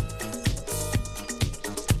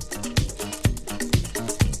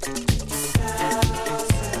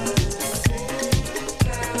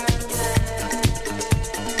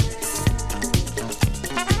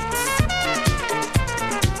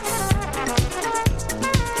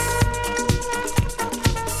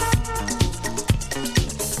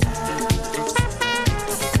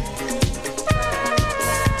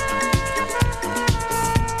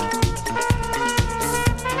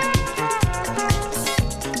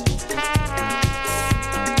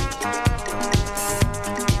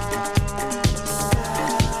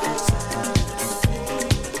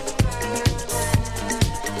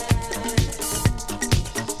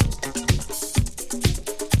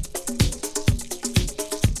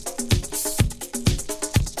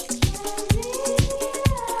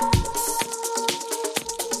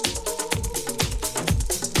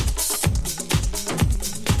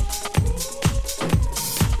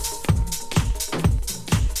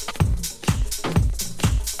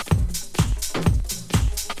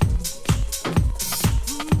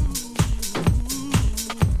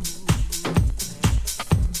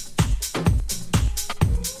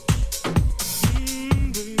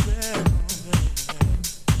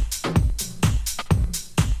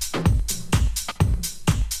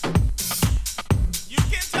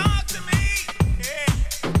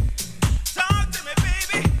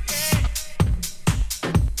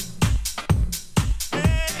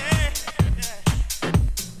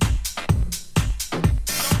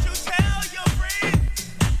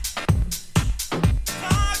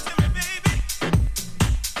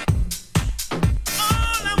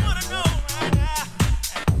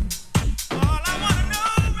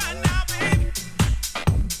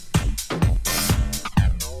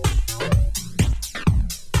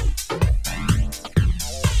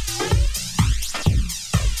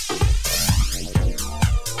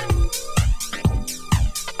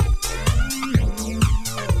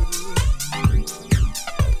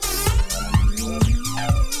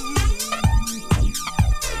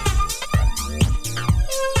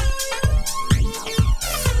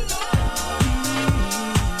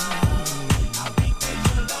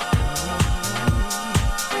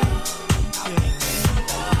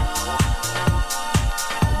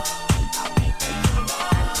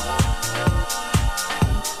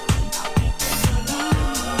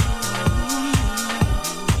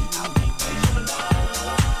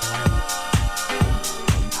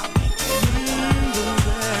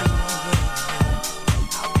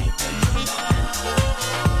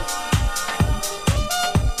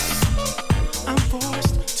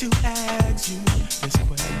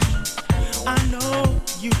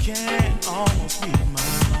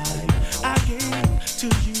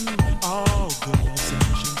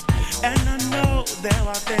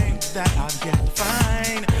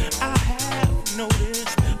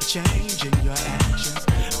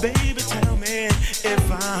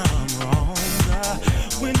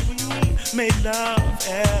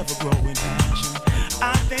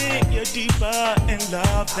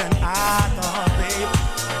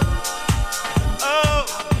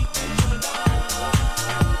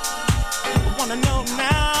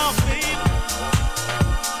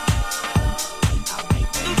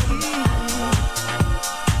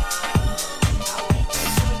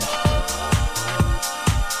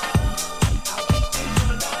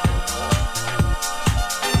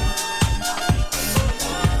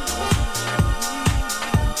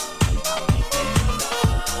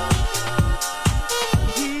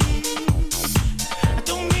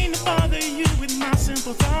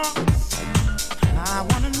 I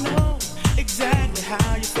wanna know exactly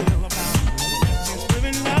how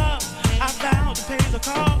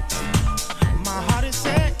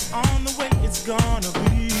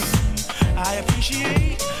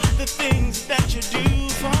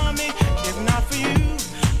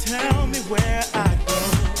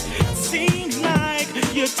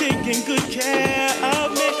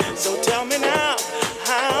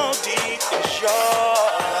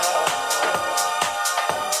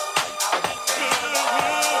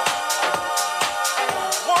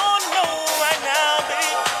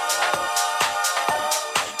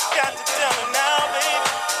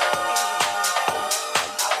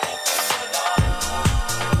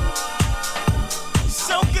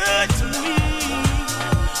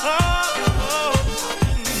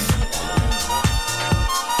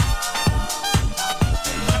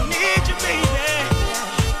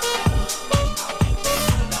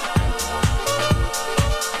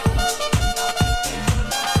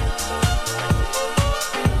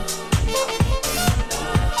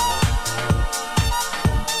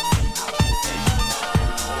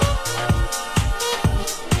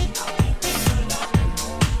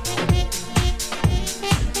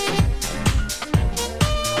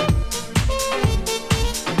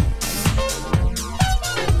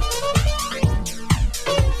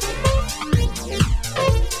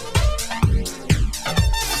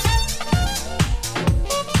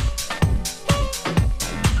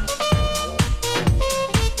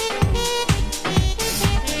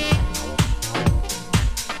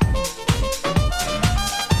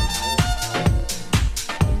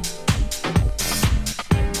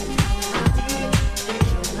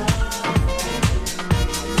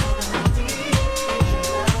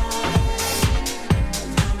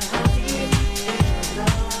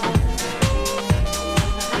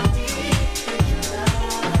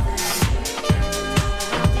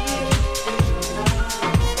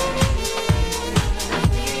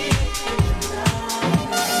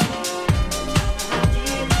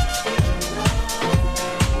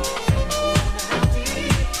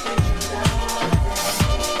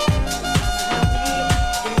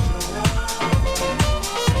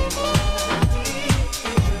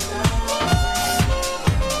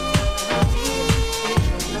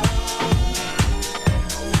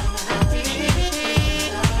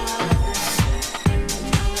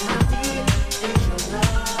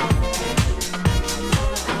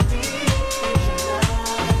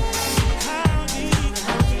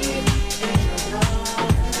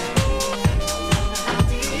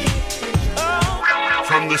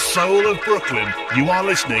soul of Brooklyn, you are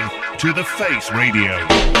listening to The Face Radio.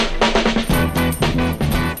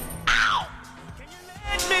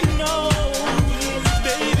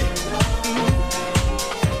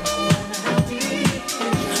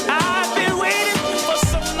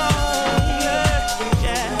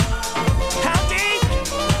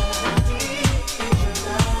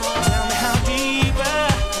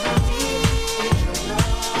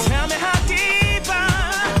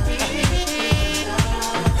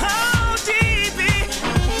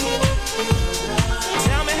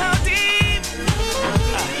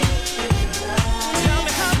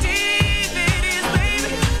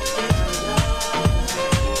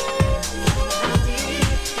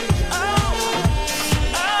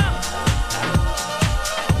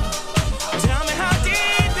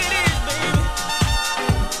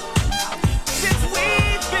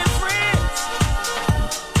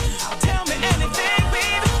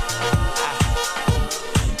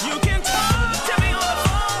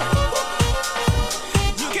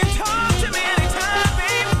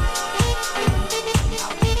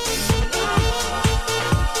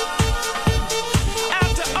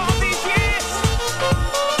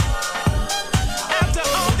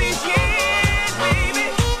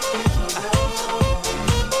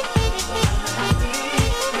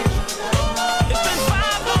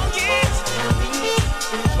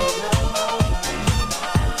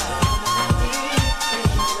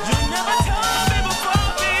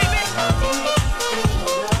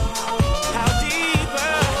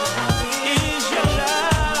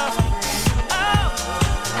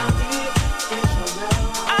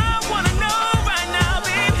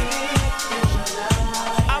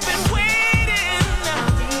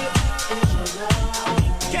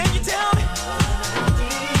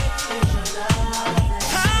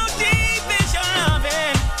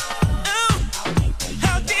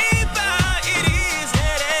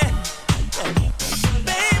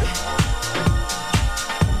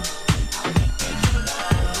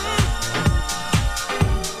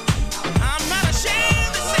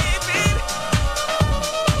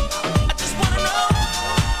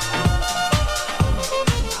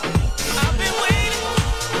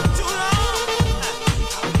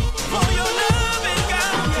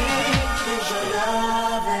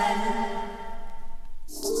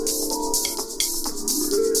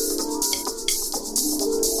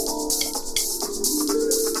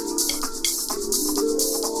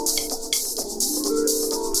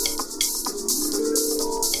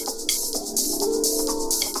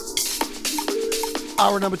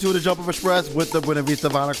 Hour number 2 of the Jumpoff Express with the Buena Vista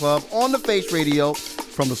Vinyl Club on the Face Radio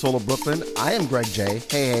from the soul of Brooklyn. I am Greg J.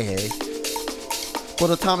 Hey.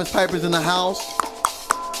 Brother Thomas Piper's in the house.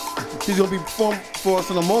 He's going to be performing for us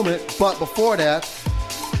in a moment. But before that,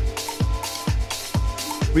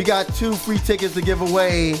 we got 2 free tickets to give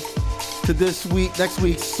away to next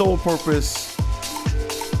week's Soul Purpose,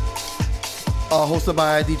 hosted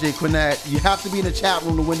by DJ Quinette. You have to be in the chat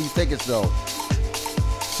room to win these tickets, though.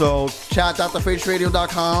 So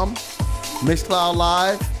chat.thefaceradio.com, Mixcloud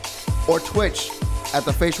Live, or Twitch at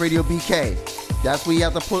The Face Radio BK. That's where you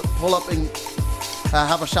have to pull up and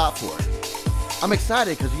have a shot for it. I'm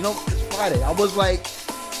excited because, it's Friday. I was like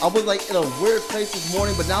in a weird place this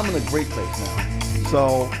morning, but now I'm in a great place now.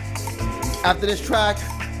 So after this track,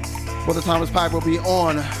 Brother Thomas Piper will be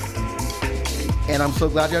on, and I'm so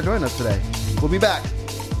glad y'all joined us today. We'll be back.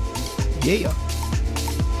 Yeah.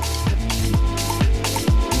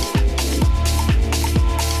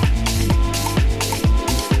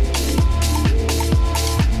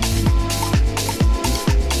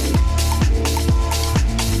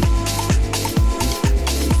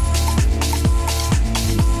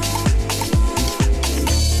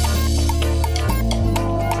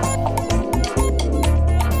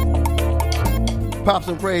 Props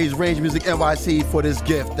and praise Range Music NYC for this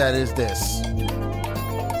gift that is this.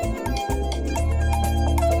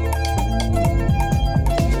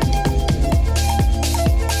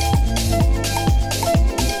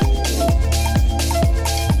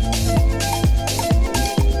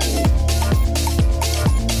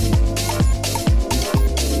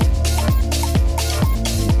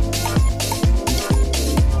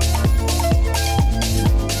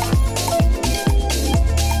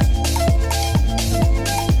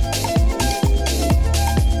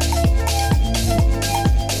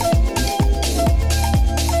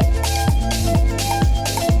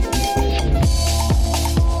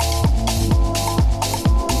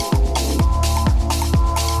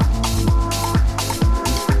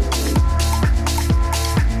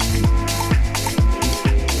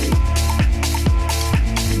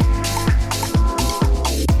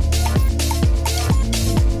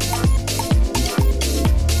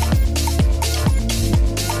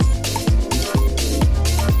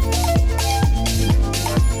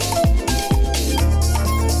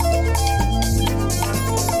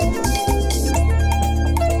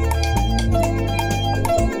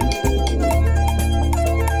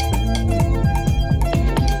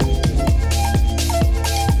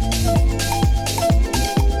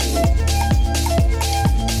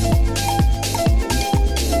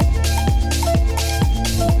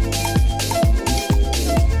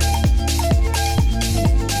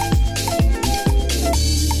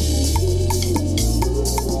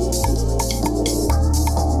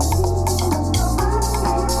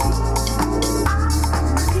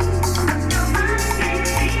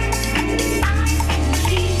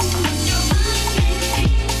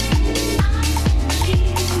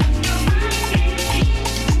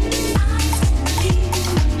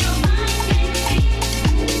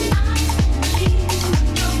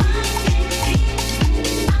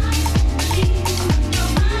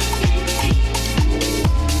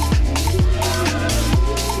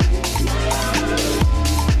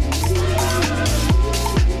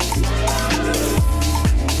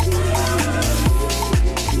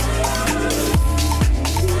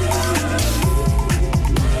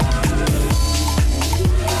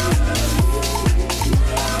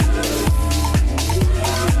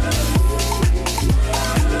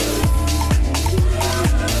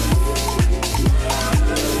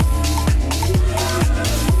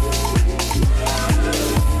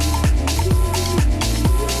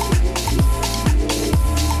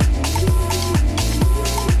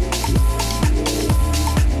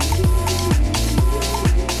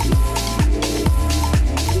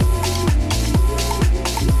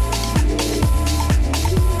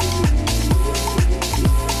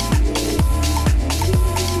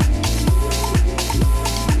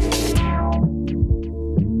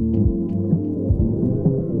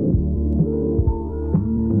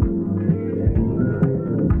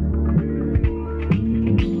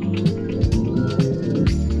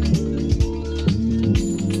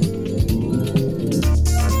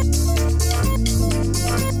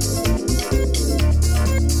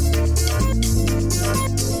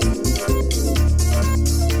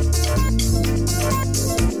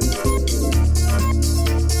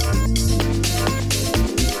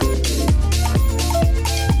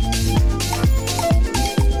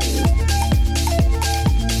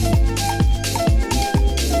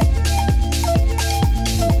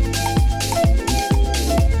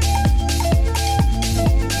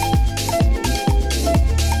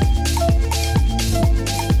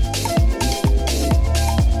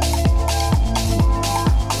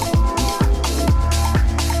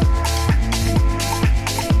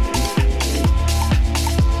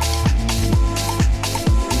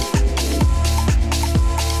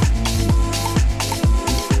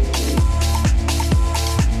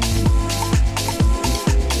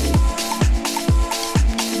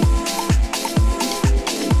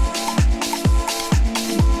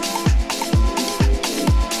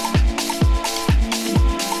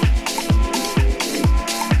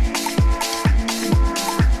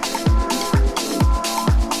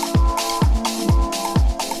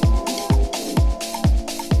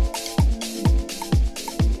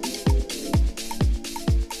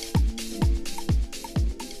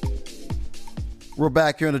 We're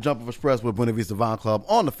back here in the Jumpoff Express with Buena Vista Vine Club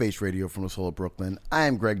on the Face Radio from the soul of Brooklyn. I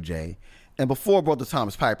am Greg J. And before Brother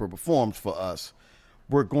Thomas Piper performs for us,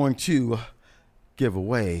 we're going to give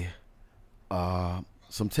away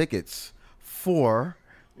some tickets for...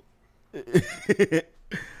 we're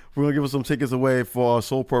going to give us some tickets away for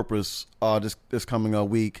Soul Purpose this coming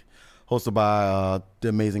week, hosted by the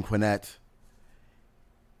amazing Quinette.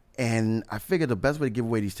 And I figured the best way to give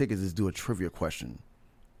away these tickets is do a trivia question.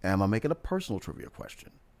 And I'm going to make it a personal trivia question.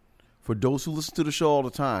 For those who listen to the show all the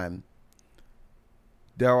time,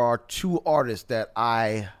 there are two artists that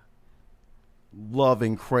I love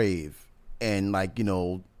and crave and,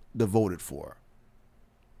 devoted for.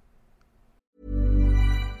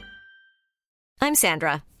 I'm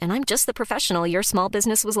Sandra, and I'm just the professional your small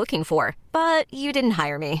business was looking for. But you didn't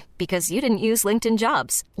hire me because you didn't use LinkedIn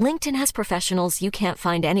Jobs. LinkedIn has professionals you can't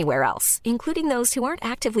find anywhere else, including those who aren't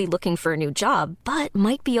actively looking for a new job, but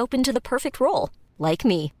might be open to the perfect role, like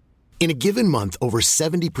me. In a given month, over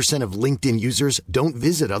 70% of LinkedIn users don't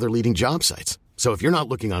visit other leading job sites. So if you're not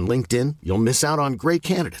looking on LinkedIn, you'll miss out on great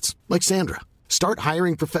candidates like Sandra. Start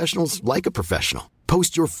hiring professionals like a professional.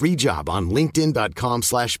 Post your free job on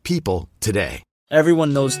linkedin.com/people today.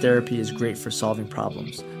 Everyone knows therapy is great for solving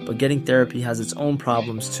problems, but getting therapy has its own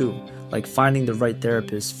problems too, like finding the right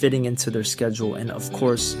therapist, fitting into their schedule, and of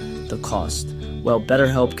course, the cost. Well,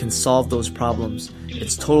 BetterHelp can solve those problems.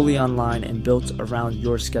 It's totally online and built around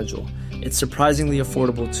your schedule. It's surprisingly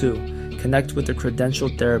affordable too. Connect with a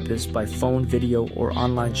credentialed therapist by phone, video, or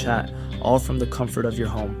online chat, all from the comfort of your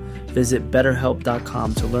home. Visit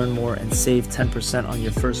BetterHelp.com to learn more and save 10% on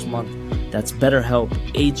your first month. That's BetterHelp,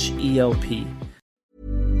 H-E-L-P.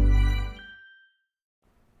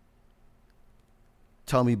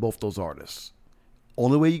 Tell me both those artists.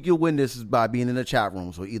 Only way you can win this is by being in the chat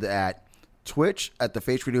room. So either at Twitch at the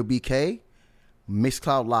Face Radio BK,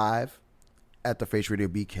 Mixcloud Live at the Face Radio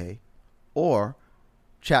BK, or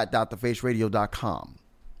chat.thefaceradio.com.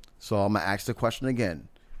 So I'm going to ask the question again.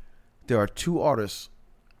 There are two artists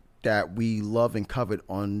that we love and covet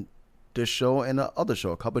on this show and the other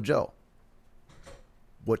show, Cup of Joe.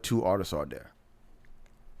 What two artists are there?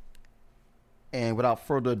 And without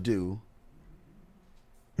further ado,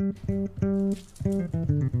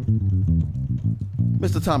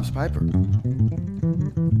 Mr. Thomas Piper.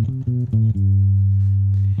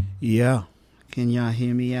 Yeah. Can y'all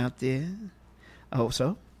hear me out there? I hope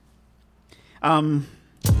so.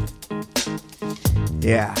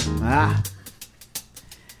 Yeah.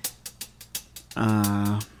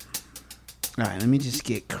 All right, let me just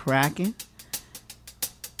get cracking.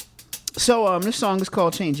 So, this song is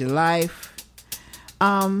called Change Your Life.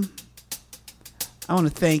 I want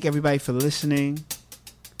to thank everybody for listening.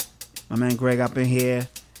 My man Greg up in here.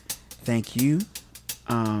 Thank you.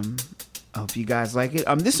 I hope you guys like it.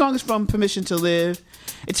 This song is from Permission to Live.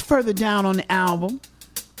 It's further down on the album.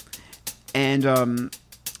 And so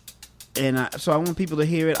I want people to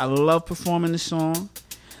hear it. I love performing this song.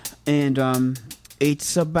 And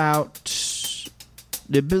it's about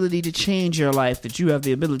the ability to change your life, that you have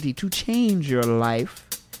the ability to change your life.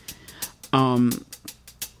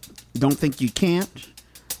 Don't think you can't.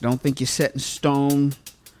 Don't think you're set in stone.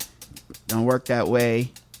 Don't work that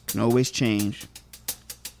way. Can always change.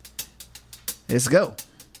 Let's go.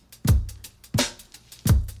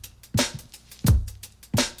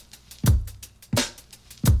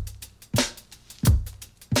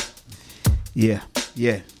 Yeah.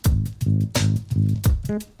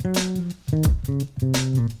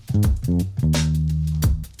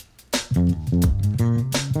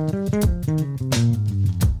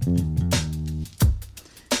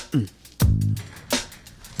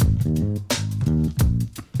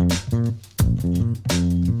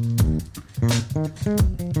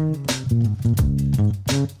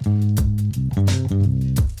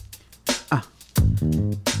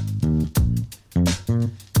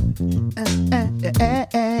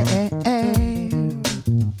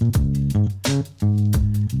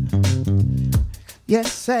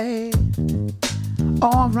 Yes, say,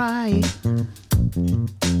 all right.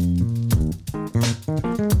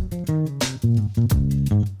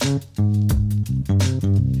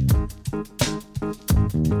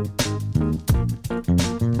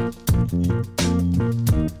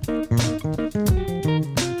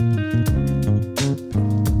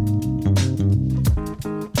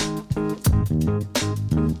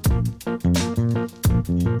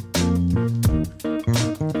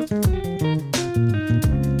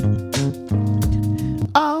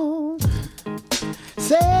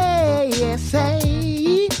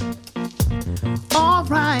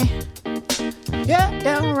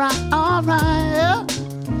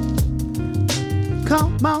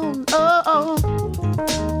 Come on, oh,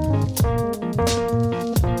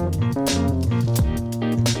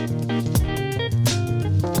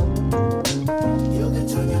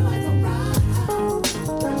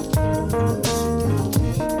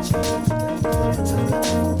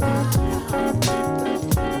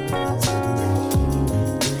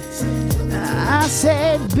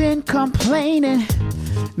 raining.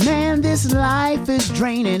 Man, this life is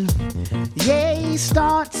draining. Yeah,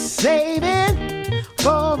 start saving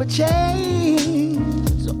for a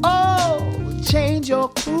change. Oh, change your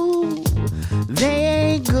crew. They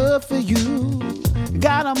ain't good for you.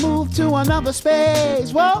 Gotta move to another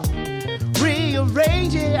space. Whoa,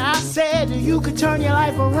 rearrange it. I said you could turn your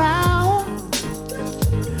life around.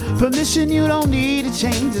 Permission, you don't need to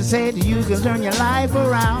change. I said you can turn your life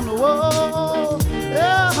around. Whoa,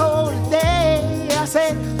 oh, today. I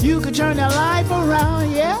said you can turn your life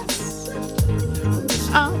around. Yes.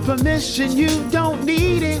 Permission, you don't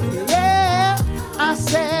need it. Yeah, I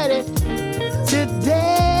said it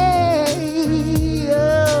today.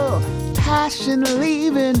 Oh, passion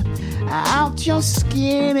leaving out your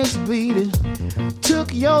skin is bleeding.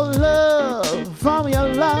 Took your love from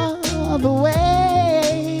your love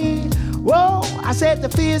away. Whoa, I said the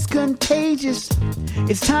fear's contagious.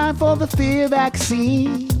 It's time for the fear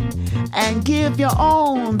vaccine. And give your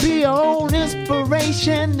own, be your own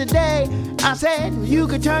inspiration today. I said you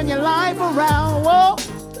could turn your life around. Whoa,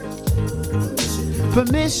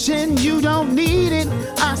 permission, you don't need it.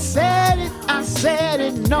 I said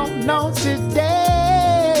it, no, no,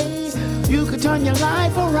 today. You could turn your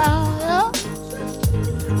life around. Yeah.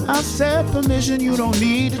 I said permission, you don't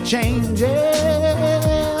need to change it.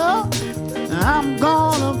 I'm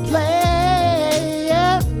gonna play.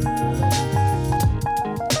 Yeah.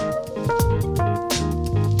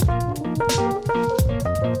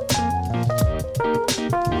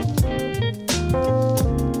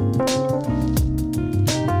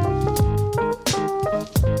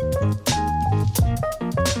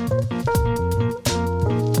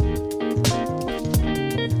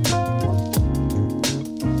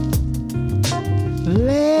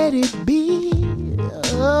 Let it be.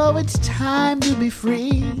 Oh, it's time to be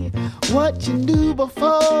free. What you knew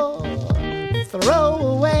before, throw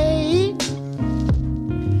away.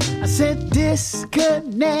 I said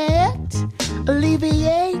disconnect,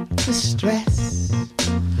 alleviate the stress.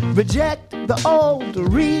 Reject the old,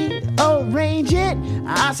 rearrange it.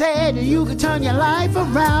 I said you could turn your life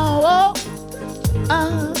around.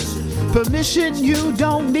 Oh, permission, you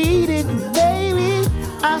don't need it, baby.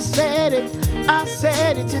 I said it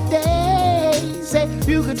today. Say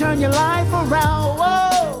you can turn your life around.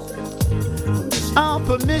 Whoa,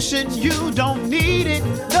 permission, you don't need it.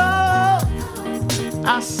 No,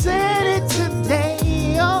 I said it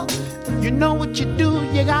today. Oh, you know what you do?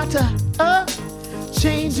 You got to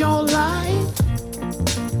change your life.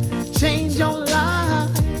 Change your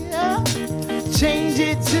life. Change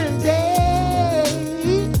it today.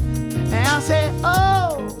 And I said,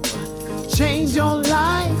 oh, change your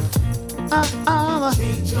life.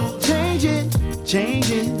 Change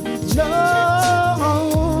it, no.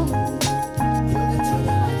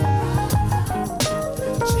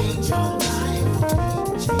 Change your life,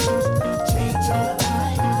 change your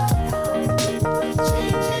life,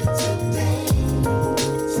 change it today.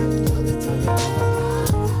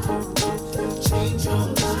 Change your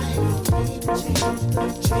life,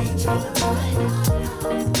 change your life,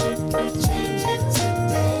 change it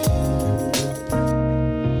today.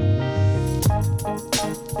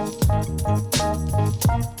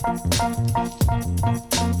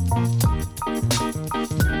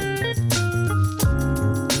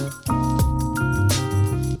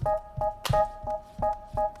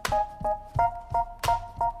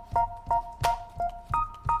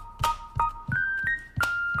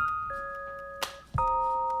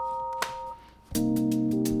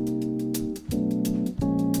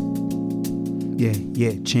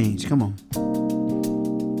 Yeah, change. Come on.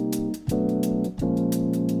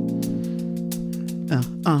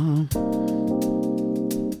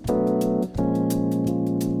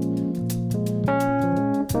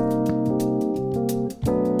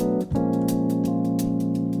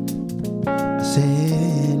 I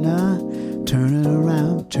said, turn it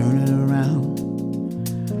around, turn it around.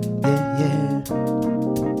 Yeah.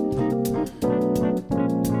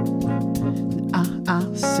 I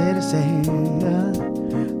said,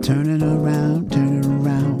 turn it around, turn it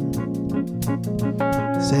around.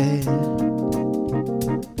 Say,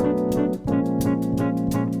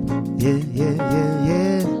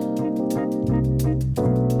 yeah.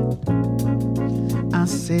 I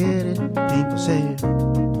said it, people say it.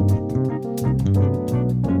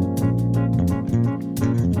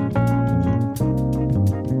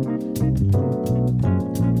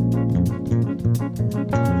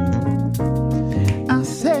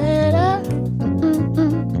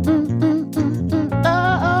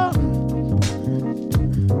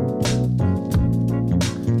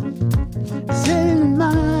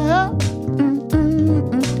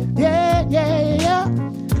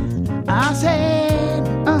 I said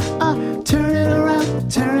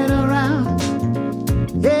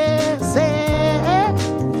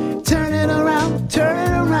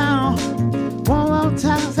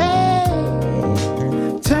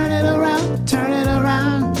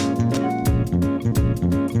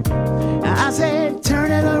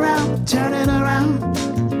turn it around.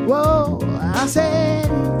 Whoa, I said,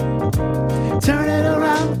 turn it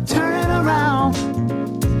around, turn it around.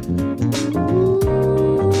 Ooh,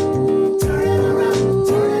 turn it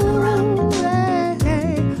around, hey,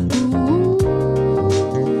 hey. Ooh,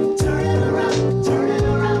 turn it around, turn it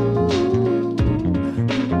around.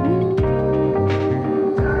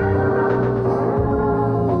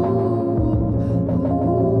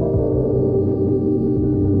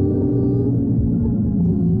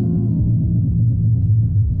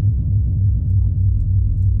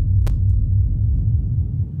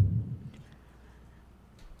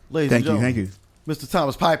 Ladies Thank and you, gentlemen, Mr.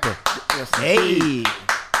 Thomas Piper. Yes, Hey.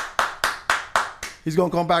 He's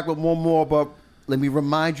going to come back with one more, but let me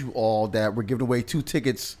remind you all that we're giving away 2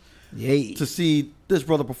 tickets to see this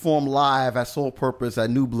brother perform live at Soul Purpose at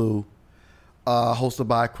New Blue, hosted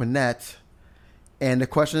by Quinette. And the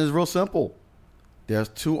question is real simple. There's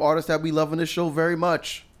 2 artists that we love in this show very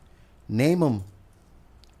much. Name them,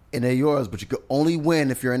 and they're yours, but you can only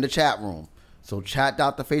win if you're in the chat room. So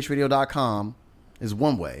chat.thefaceradio.com is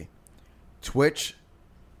one way. Twitch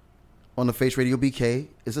on the Face Radio BK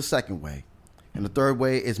is the second way. And the third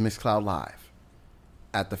way is Mixcloud Live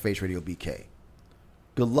at the Face Radio BK.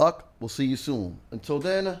 Good luck. We'll see you soon. Until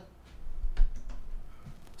then, let's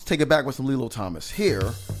take it back with some Lilo Thomas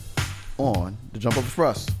here on the Jump Up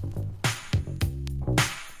Express.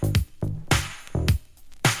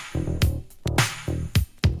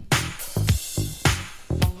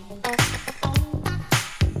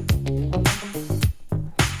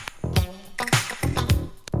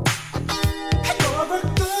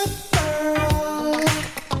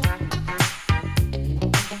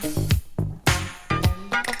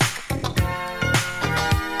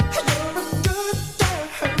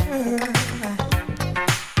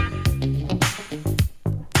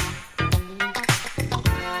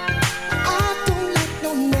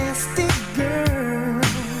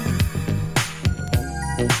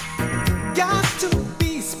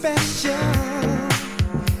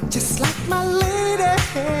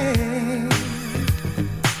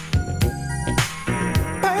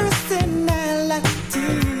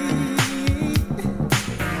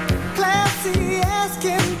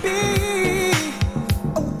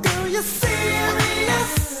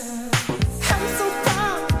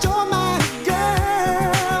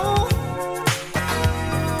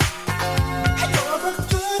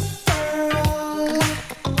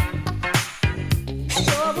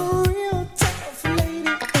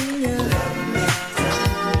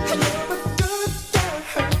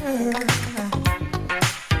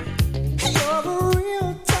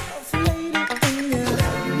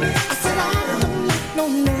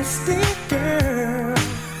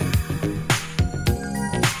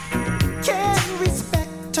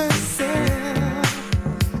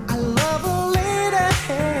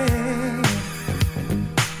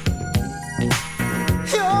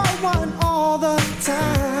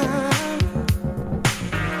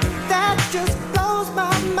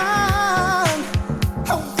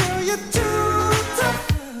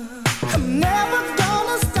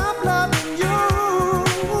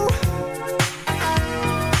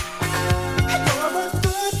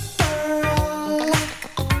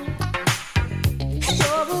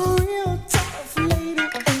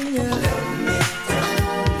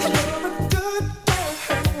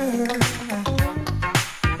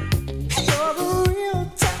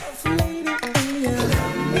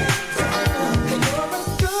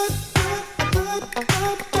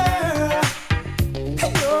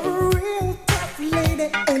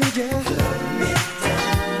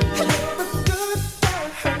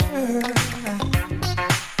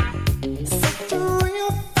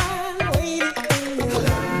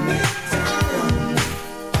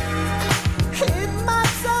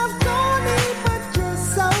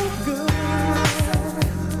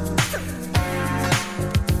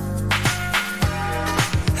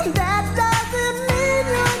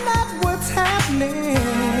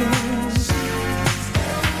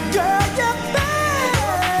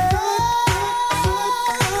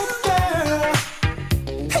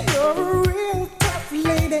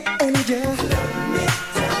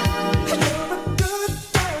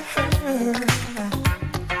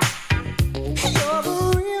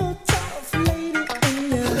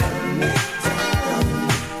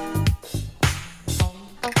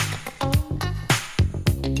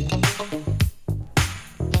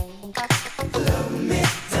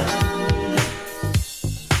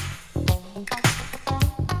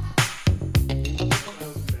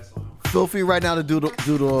 Feel free right now to do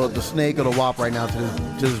the snake or the wop right now to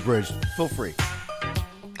this bridge. Feel free.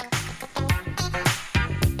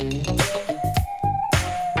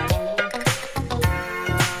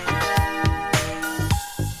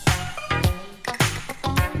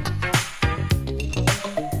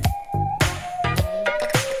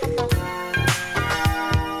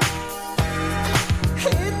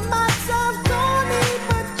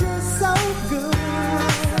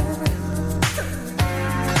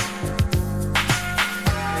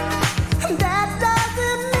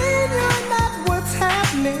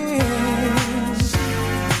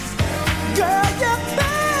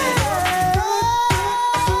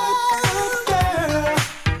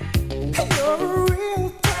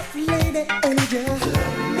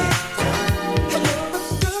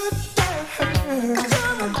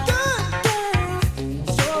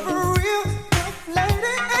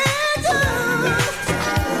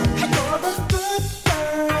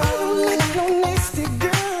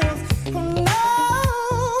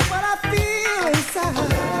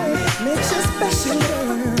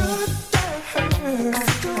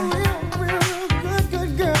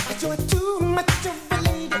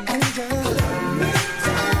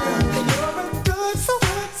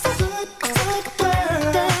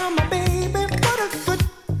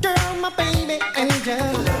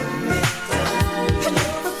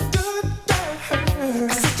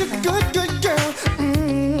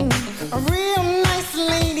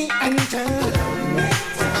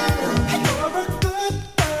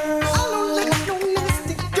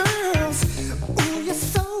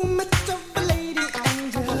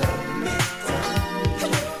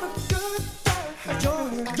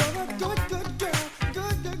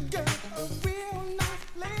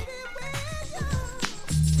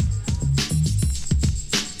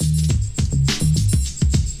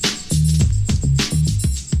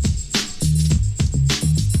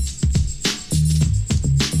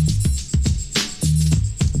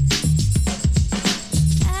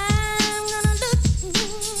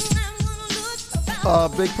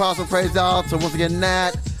 big props and praise out to once again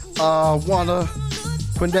Nat, Wanda,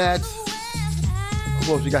 Quindette.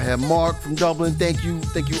 Who else we got here? Mark from Dublin. Thank you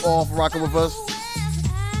all for rocking with us.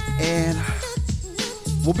 And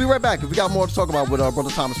we'll be right back because we got more to talk about with our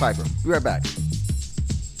brother Thomas Piper. Be right back.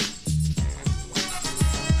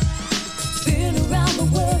 Been around the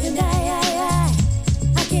world and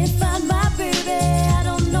I can't find my baby. I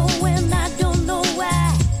don't know when, I don't know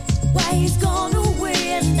why he's gone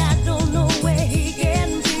away, and I don't know where he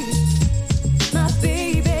can be, my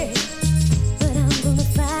baby, but I'm gonna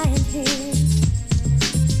find him.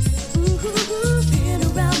 Ooh, been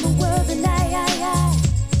around the world and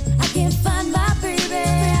I can't find my baby.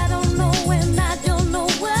 I don't know when, I don't know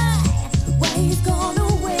why he's gone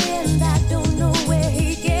away, and I don't know where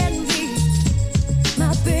he can be,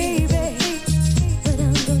 my baby, but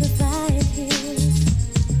I'm gonna find him.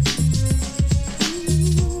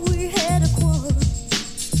 We had a quarrel,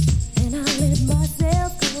 and I let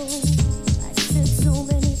myself go. I said so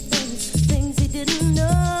many things he didn't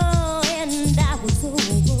know, and I was oh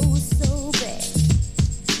so bad.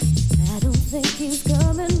 I don't think he's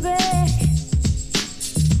coming back.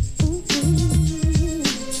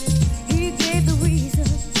 He gave the reasons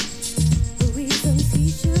he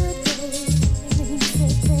should go. He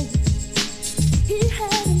said things he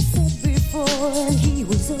hadn't said before, and he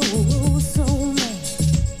was oh so mad.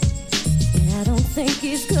 And I don't think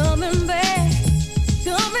he's coming back,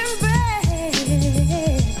 coming back.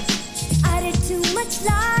 I did too much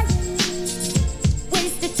lying,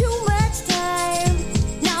 wasted too much time.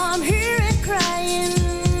 Now I'm here and crying.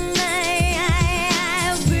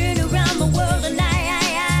 I've been around the world and I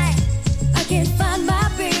can't find my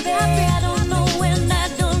baby. I don't know when, I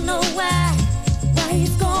don't know why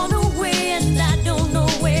he's gone away, and I don't know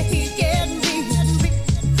where he can be,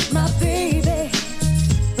 my baby,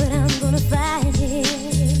 but I'm gonna find him.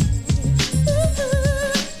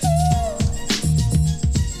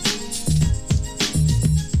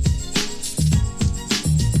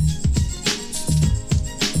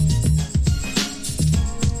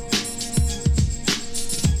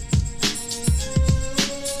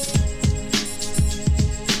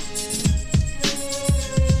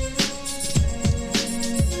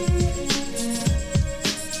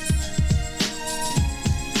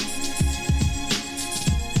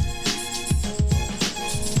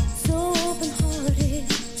 So open-hearted,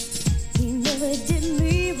 he never did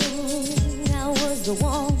me wrong. I was the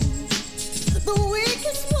one, the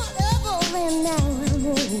weakest one ever, and now I'm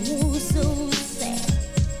oh so sad.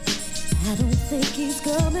 I don't think he's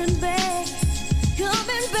coming back,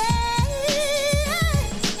 coming back.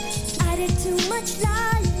 I did too much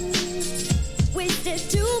lying, wasted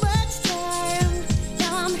too much time.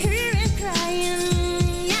 Now I'm here and crying.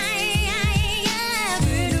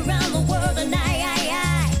 Been around the world and I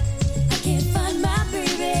can't find my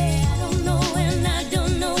baby. I don't know and I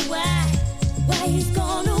don't know why he's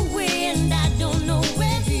gone away, and I don't know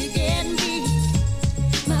where he can be,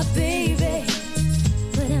 my baby,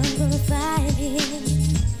 but I'm gonna find him.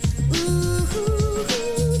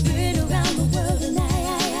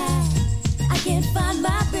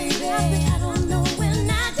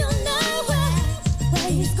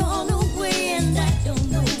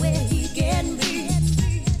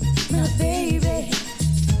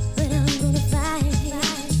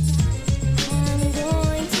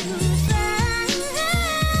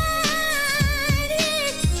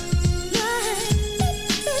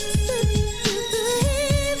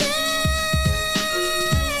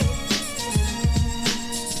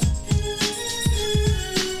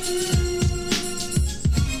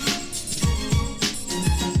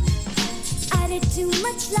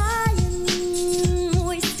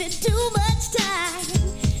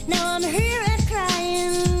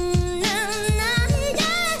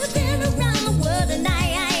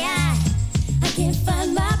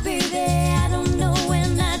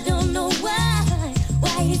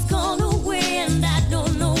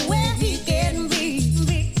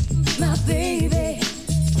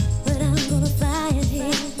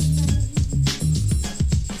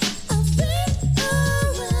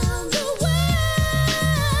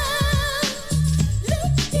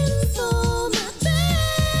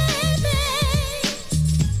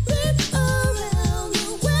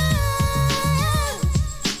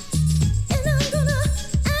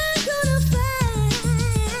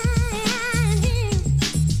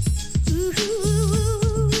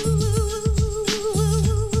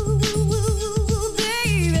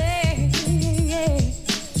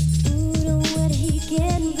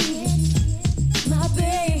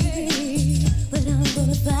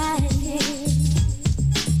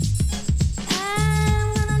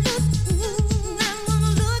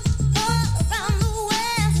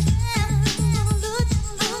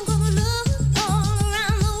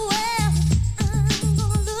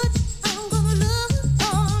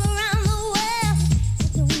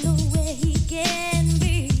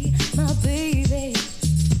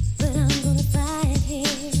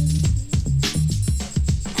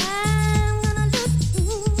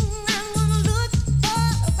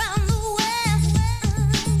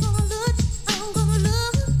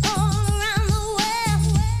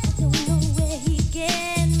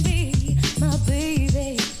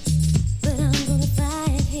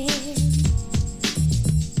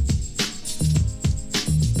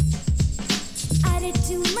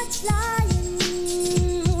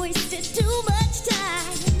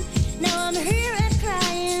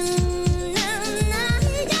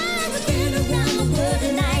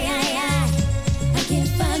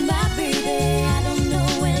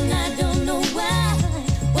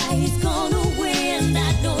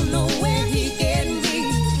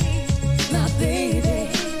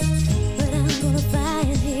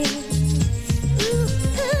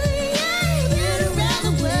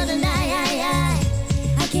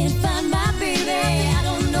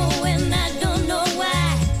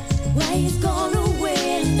 Why he's gone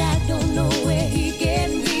away and I don't know where he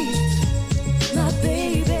can be. My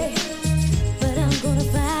baby, but I'm gonna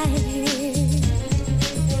find him.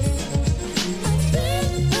 I've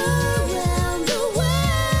been around the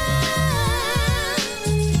world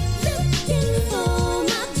looking for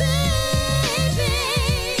my baby.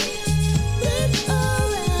 Been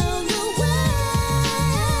around the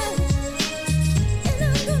world, and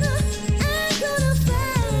I'm gonna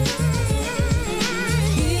find.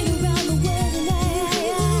 Been around the world and I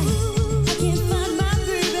can't find my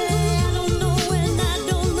baby. I don't know and I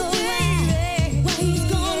don't know why he's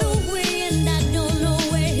gone away and I don't know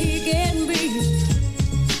where he can be.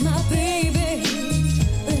 My baby,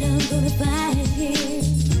 but I'm gonna find him.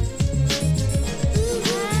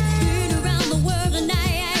 Been around the world and I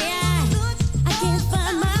can't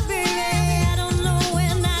find my baby. I don't know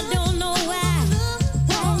and I don't know why.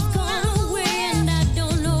 He's gone away and I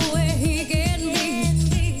don't know where he can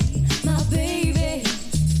be. My baby,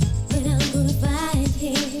 but I'm gonna find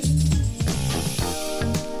him.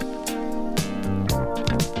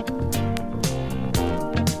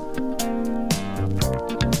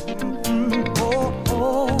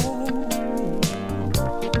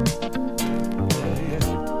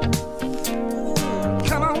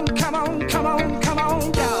 Come on, come on, come on, come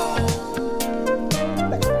on, y'all.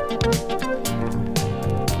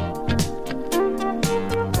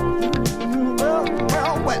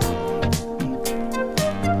 Well.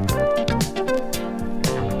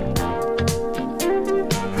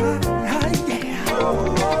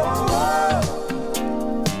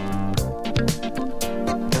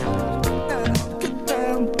 Get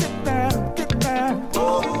down, get down, get down.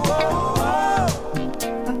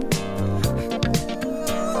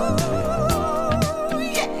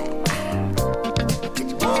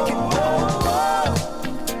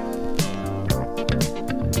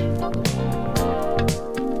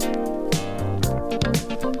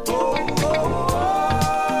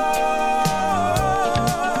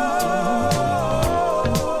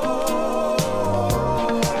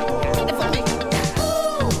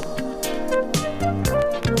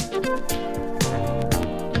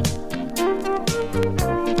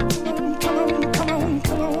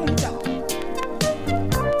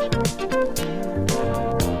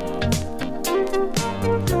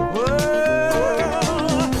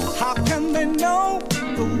 How can they know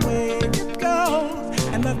the way it goes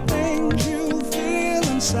and the things you feel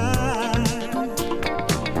inside?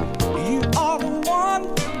 You are the one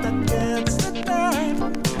that gets it done,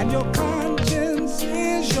 and your conscience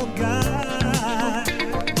is your guide.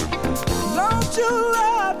 Don't you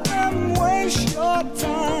let them waste your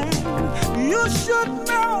time. You should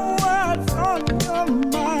know what's on your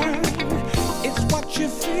mind. It's what you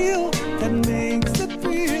feel that makes it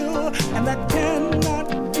real, and that cannot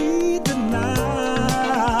be denied.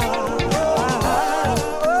 Well.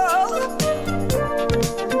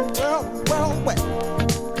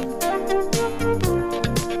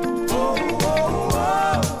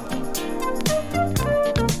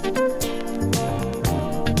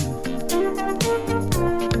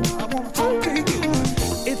 I wanna talk to you.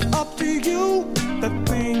 It's up to you, the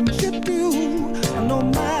things you do, and no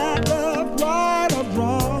matter right or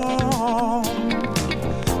wrong,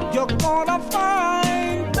 you're gonna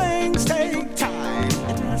find things take time.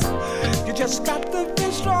 You just got to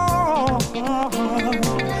be strong.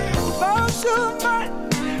 Those who might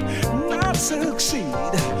not succeed,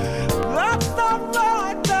 that's not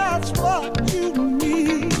right, that's what you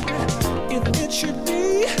need. If it should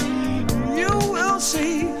be, you will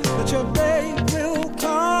see that your day will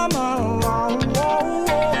come along.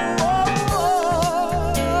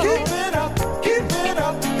 Keep it up,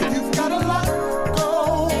 if you've got a lot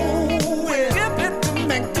going. Give it to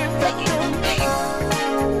me, give it to me.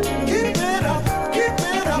 Keep it up,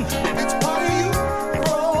 if it's part of you,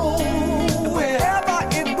 grow. Wherever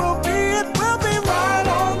it will be right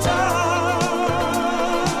on time.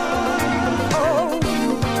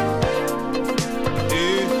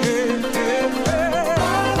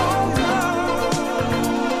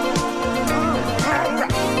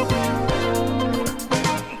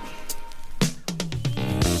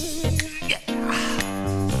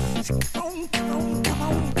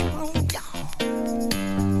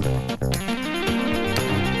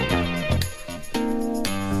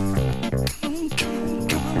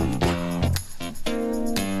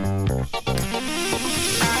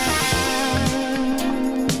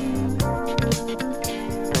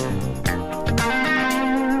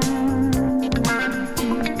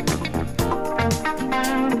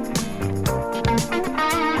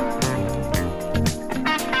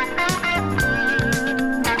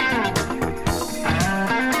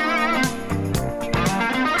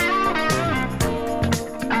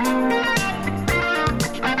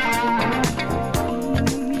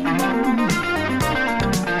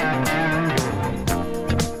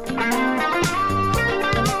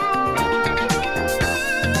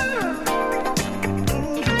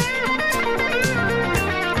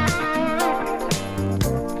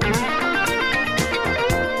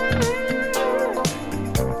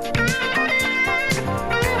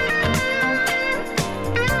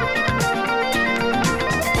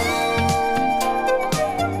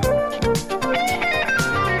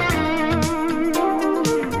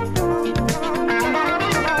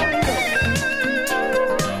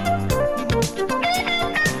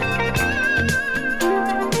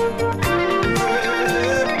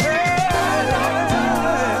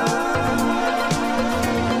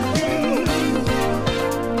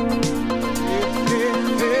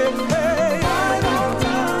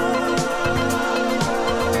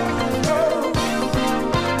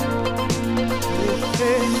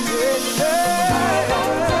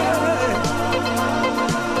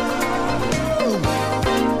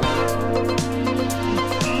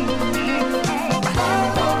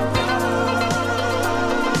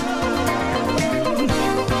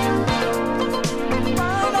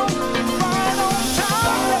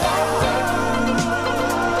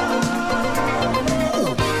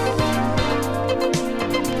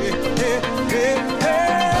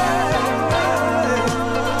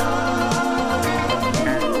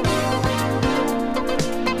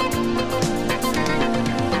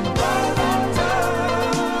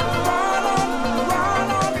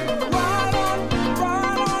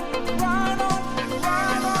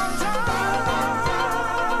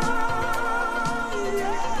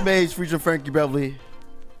 Maze featuring Frankie Beverly,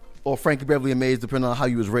 or Frankie Beverly and Maze, depending on how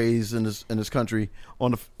you was raised in this country,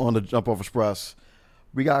 on the Jumpoff Express.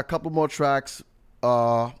 We got a couple more tracks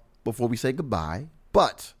before we say goodbye,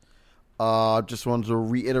 but just wanted to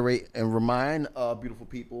reiterate and remind beautiful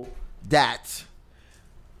people that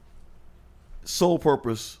Soul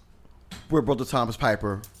Purpose with Brother Thomas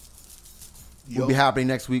Piper will be happening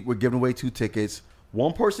next week. We're giving away 2 tickets.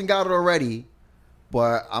 One person got it already,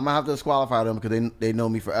 but I'm gonna have to disqualify them because they know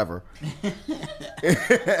me forever.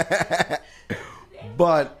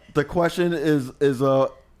 But the question is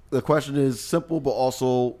simple but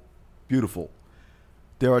also beautiful.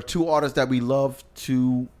 There are 2 artists that we love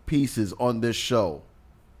to pieces on this show.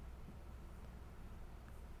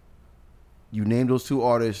 You name those 2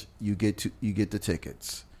 artists, you get the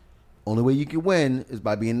tickets. Only way you can win is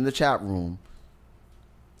by being in the chat room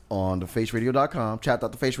on thefaceradio.com,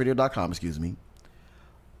 chat.thefaceradio.com, excuse me.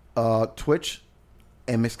 Twitch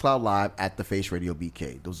and Mixcloud Live at The Face Radio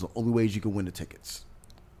BK. Those are the only ways you can win the tickets.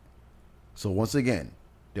 So once again,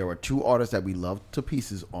 there are 2 artists that we love to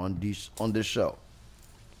pieces on this show.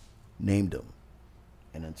 Name them.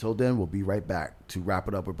 And until then, we'll be right back to wrap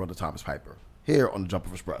it up with Brother Thomas Piper here on the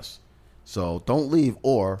Jumpoff Express. So don't leave,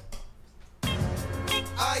 or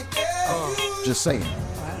just saying.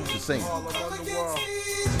 Just saying.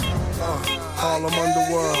 Harlem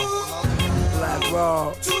Underworld, Black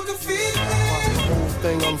Rob, watch the whole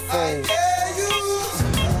thing unfold.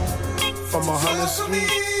 From 100th Street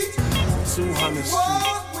to 200th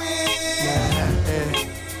Street, Manhattan.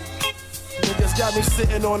 Niggas got me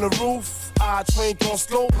sitting on the roof. I trained on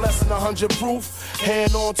scope, less than 100 proof.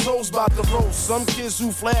 Hand on toes, about to roast. Some kids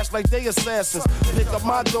who flash like they assassins. Pick up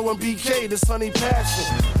my dough and BK, this honey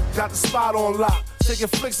passion. Got the spot on lock, taking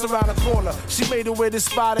flicks around the corner. She made it where this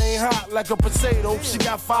spot ain't hot like a potato. She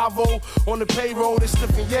got 5-0 on the payroll, they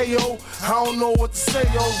sniffing yayo. I don't know what to say,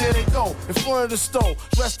 yo, there they go. In front of the store,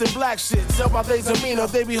 dressed in black shit. Tell by their demeanor,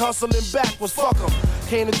 they be hustling backwards, fuck them.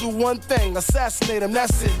 Came to do one thing, assassinate them,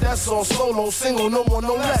 that's it, that's all. Solo, single, no more,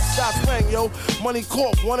 no less. Shots rang, yo. Money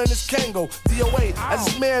corp, one in his Kango. DOA, as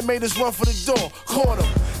this man made us run for the door. Caught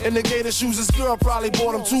him. In the gator shoes, this girl probably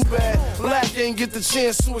bought him too bad. Black ain't get the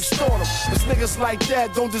chance to extort him. Cause niggas like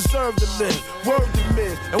that don't deserve to live. Word to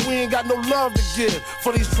mid, and we ain't got no love to give.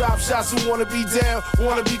 For these drop shots who wanna be down,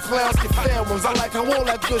 wanna be clowns, get fair ones. I like how all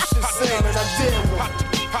that good shit sound, and I dare one.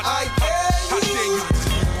 I dare you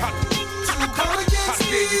to come against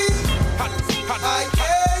me. I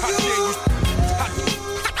dare you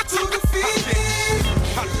to defeat me.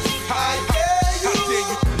 I dare you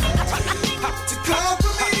to conquer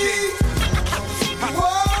me.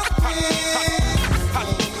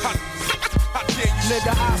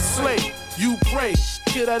 Nigga, I slay, you pray.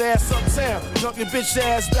 Get that ass uptown, dunk your bitch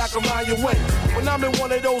ass back around your way. When I'm in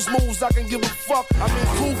one of those moves, I can give a fuck. I'm in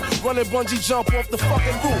coop, running bungee jump off the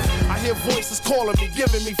fucking roof. I hear voices calling me,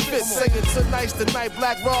 giving me fits, saying tonight's the night,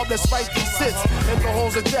 Black Rob, let's fight these hits. In the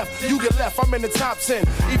holes of death, you get left, I'm in the top 10.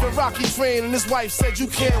 Even Rocky trained and his wife said you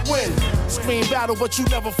can't win. Scream battle, but you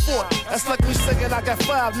never fought. That's like me saying I got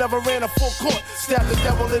 5, never ran a full court. Stabbed the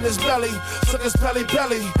devil in his belly, took his belly,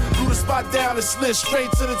 blew the spot down and slid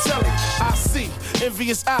straight to the telly. I see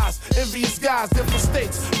envious eyes, envious guys, different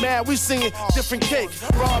states. Man, we singing different cake.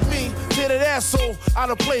 Rob me, tear that asshole out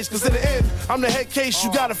of place. Cause in the end, I'm the head case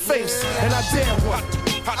you gotta face. And I dare one.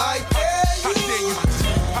 I dare you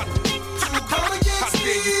to come against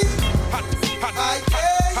me. I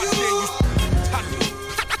dare you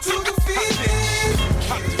to defeat me.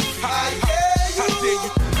 I dare you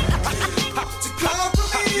to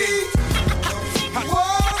conquer me.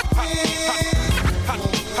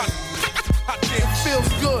 Feels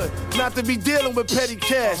good not to be dealing with petty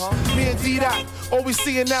cash. Me and D-Dot, all we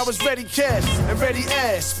seeing now is ready cash and ready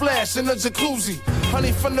ass. Splash in the jacuzzi.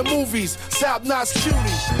 Honey from the movies, South Notch cutie.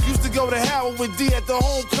 Used to go to Howard with D at the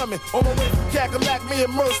homecoming. On my way from Cackalack, me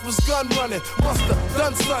and Merce was gun running. Muster,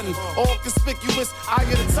 done sunny, all conspicuous. I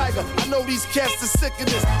get a tiger. I know these cats are sick of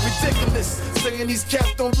this. Ridiculous, saying these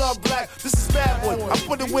cats don't love black. This is bad one. I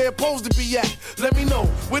put it where it's supposed to be at. Let me know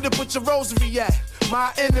where to put your rosary at.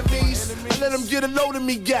 My enemies, I let them get a load of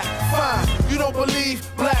me, got fine. You don't believe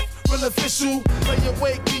black, real official. Lay your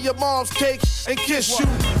wake, get your mom's cake, and kiss you.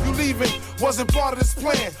 You leaving wasn't part of this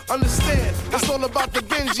plan. Understand, it's all about the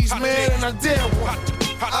Benjis, man, and I dare one.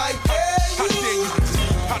 I dare you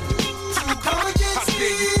to come against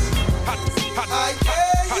me. I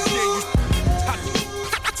dare you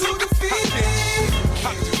to defeat me.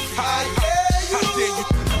 I dare you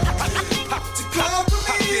to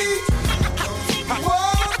conquer me.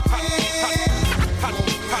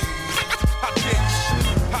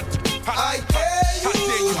 I dare you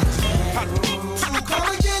to come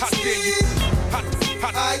against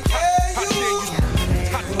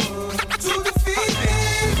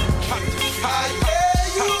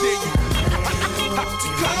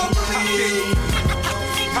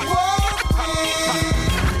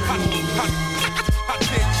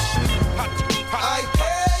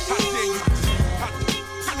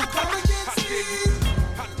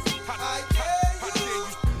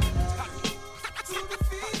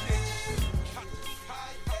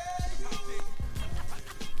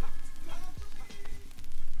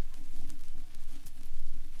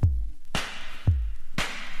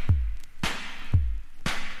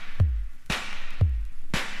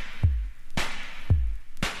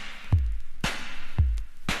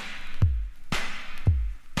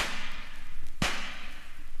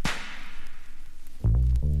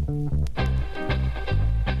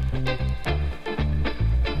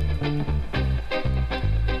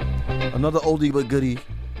Another oldie but goodie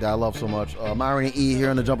that I love so much. Myron and E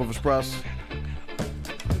here on the Jumpoff Express.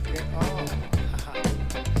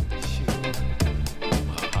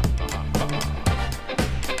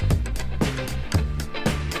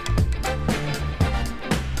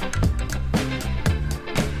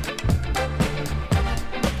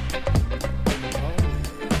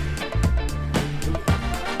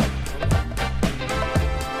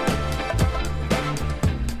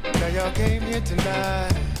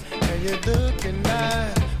 Tonight, and you're looking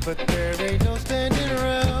nice, but there ain't no standing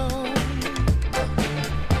around.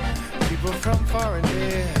 People from far and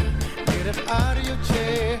near, get up out of your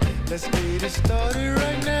chair. Let's get it started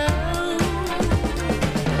right now.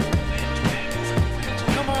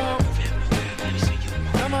 Come on,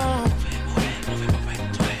 come on.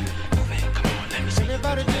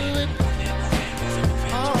 Everybody do it.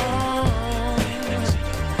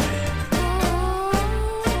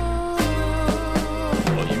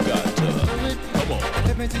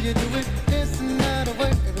 Let me see you do it, dance the night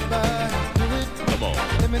away, everybody. Do it, come on.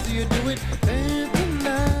 Let me see you do it, dance the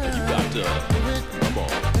night. You got to do it, come on.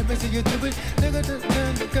 Let me see you do it, nigga,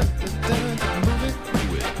 move it,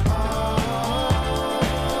 do it.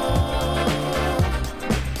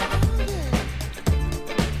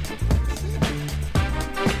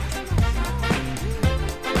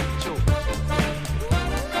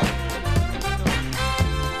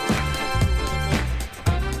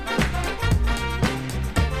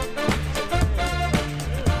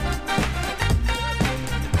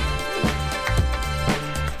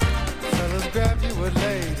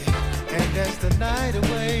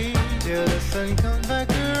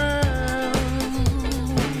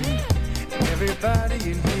 Everybody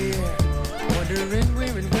in here wondering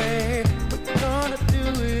where and where we're gonna do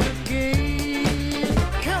it again.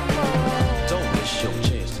 Come on, don't miss your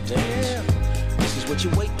chance to dance. Yeah. This is what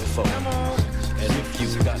you're waiting for. Come on. And if you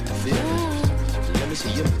got the feeling, let me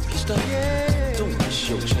see you move your stuff. Yeah. Don't miss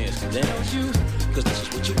your chance to dance. Cause this is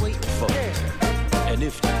what you're waiting for. Yeah. And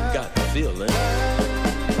if you got the feeling,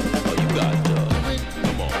 oh, you got the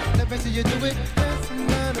come on. Let me see you do it. Dance the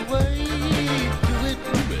night away.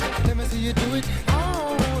 Let me see you do it.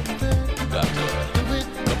 Oh, then you got to do it.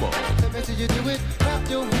 Come on. Let me see you do it. Clap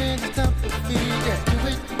your hands and stomp your feet. Yeah, do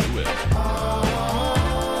it. Do it. Oh,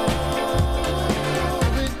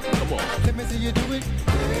 do it. Come on. Let me see you do it.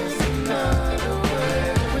 Dance the night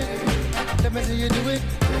away. Do it. Let me see you do it.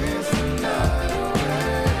 Dance the night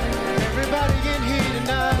away. Everybody in here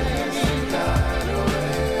tonight. Dance the night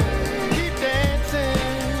away. Keep dancing.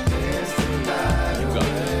 Dance the night away. You got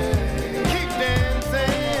it.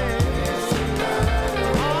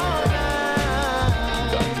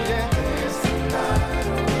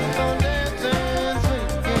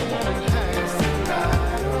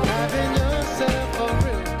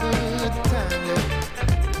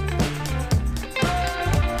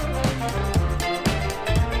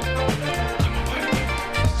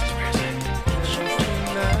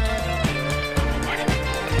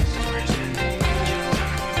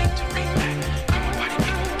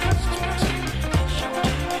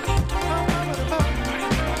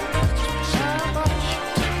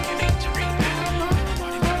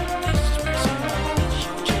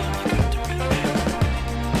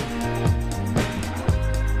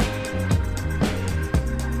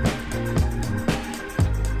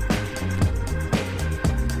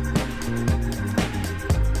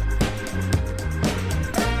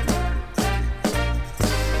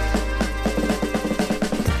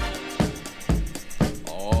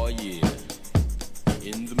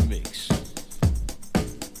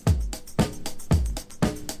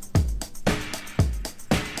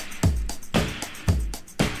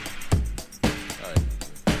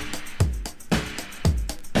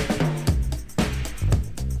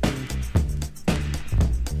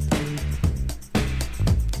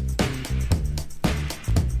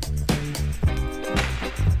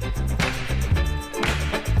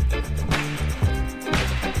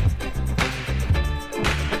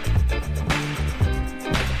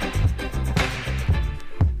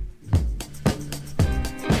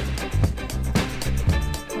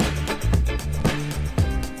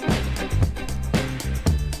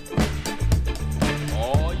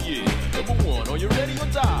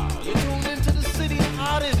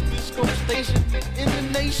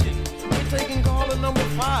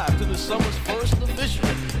 Summer's first official.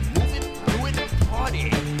 Move it, do it, party.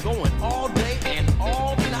 Going all day and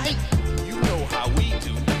all night. You know how we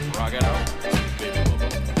do. Rock it out, baby bubba.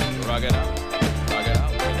 Rock it out, rock it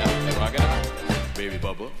out, rock it out, baby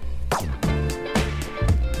bubba.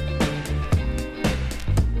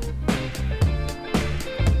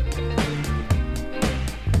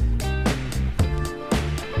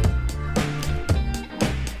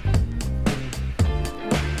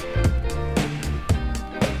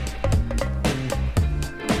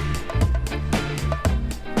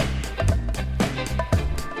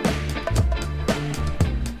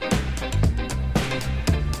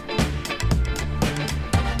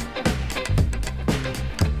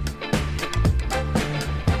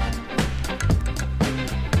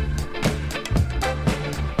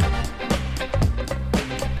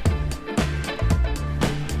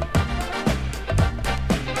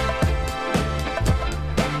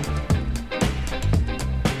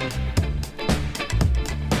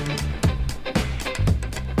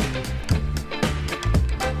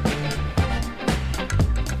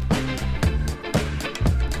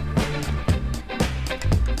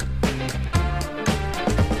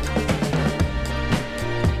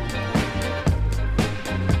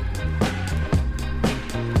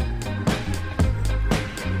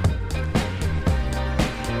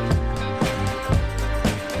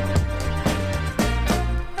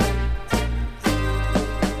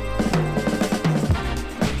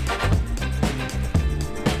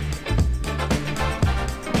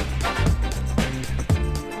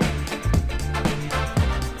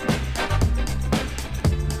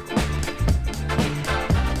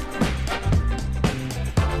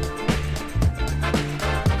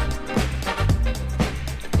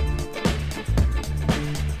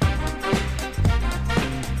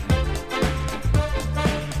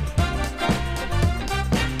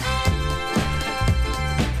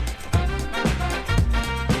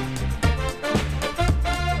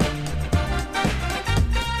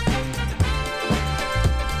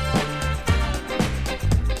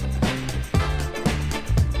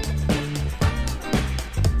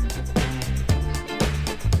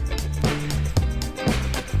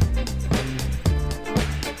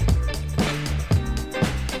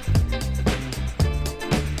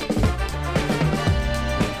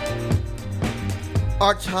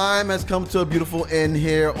 Our time has come to a beautiful end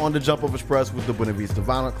here on the Jumpoff Express with the Buena Vista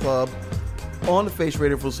Vinyl Club on the Face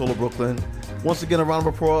Radio for Solo Brooklyn. Once again, a round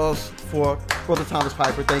of applause for Brother Thomas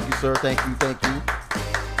Piper. Thank you, sir. Thank you.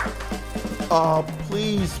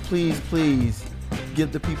 Please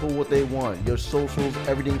give the people what they want. Your socials,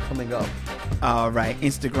 everything coming up. All right,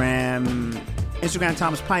 Instagram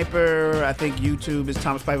Thomas Piper. I think YouTube is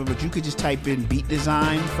Thomas Piper, but you could just type in beat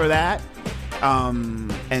design for that.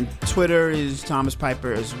 And Twitter is Thomas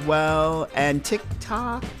Piper as well. And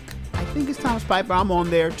TikTok, I think it's Thomas Piper. I'm on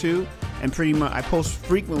there too. And pretty much I post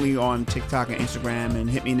frequently on TikTok and Instagram, and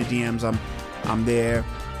hit me in the DMs. I'm there.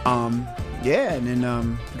 Yeah, and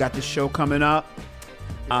then got this show coming up.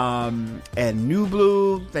 And New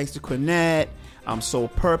Blue, thanks to Quinette. Soul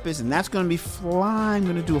Purpose, and that's going to be flying. I'm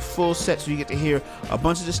going to do a full set so you get to hear a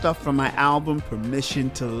bunch of the stuff from my album Permission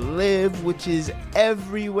to Live, which is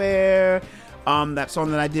everywhere. That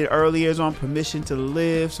song that I did earlier is on Permission to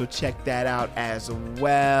Live, so check that out as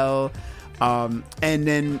well. And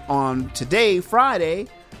then on today, Friday,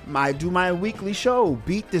 I do my weekly show,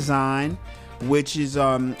 Beat Design, which is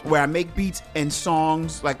where I make beats and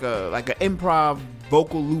songs like a improv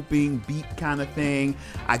vocal looping beat kind of thing.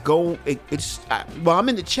 I'm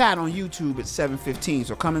in the chat on YouTube at 7:15,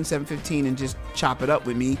 so come in 7:15 and just chop it up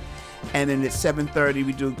with me. And then at 7:30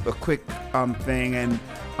 we do a quick thing, and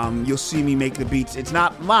you'll see me make the beats. It's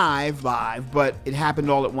not live, but it happened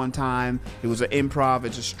all at one time. It was an improv,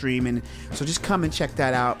 it's a stream, and so just come and check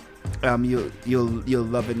that out. You'll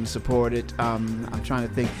love it and support it. I'm trying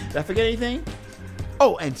to think. Did I forget anything?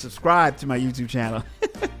 Oh, and subscribe to my YouTube channel.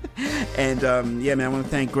 And yeah, man, I want to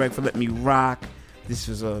thank Greg for letting me rock. This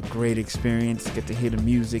was a great experience. Get to hear the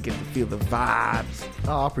music, get to feel the vibes.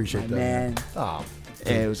 Oh, I appreciate that, man. Oh,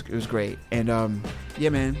 yeah, it was great. And yeah,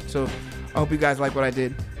 man. So I hope you guys like what I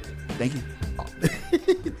did. Thank you.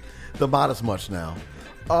 The modest much now.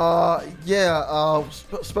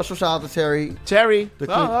 Special shout out to Terry,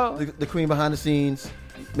 the queen behind the scenes,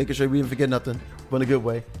 making sure we didn't forget nothing, but in a good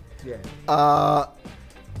way.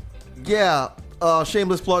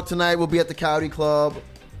 Shameless plug tonight. We'll be at the Coyote Club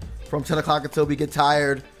from 10 o'clock until we get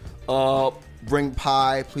tired. Bring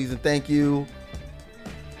pie, please and thank you.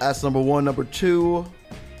 That's number one. Number two,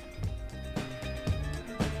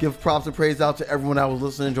 give props and praise out to everyone that was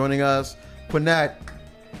listening and joining us. Quinette,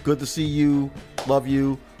 good to see you. Love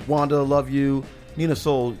you. Wanda, love you. Nina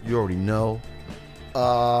Soul, you already know. Who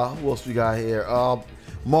else we got here?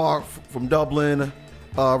 Mark from Dublin.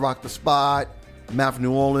 Rock the Spot. Matt from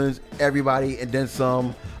New Orleans. Everybody and then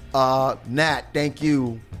some. Nat, thank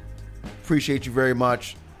you. Appreciate you very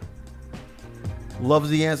much. Loves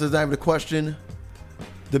the answers, not even a question.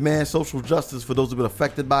 Demand social justice for those who've been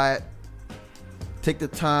affected by it. Take the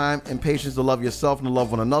time and patience to love yourself and to love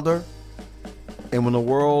one another. And when the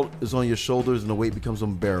world is on your shoulders and the weight becomes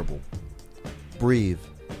unbearable, breathe.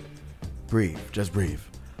 Breathe. Just breathe.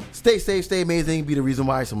 Stay safe, stay amazing. Be the reason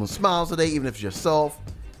why someone smiles today, even if it's yourself.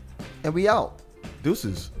 And we out.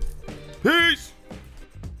 Deuces. Peace.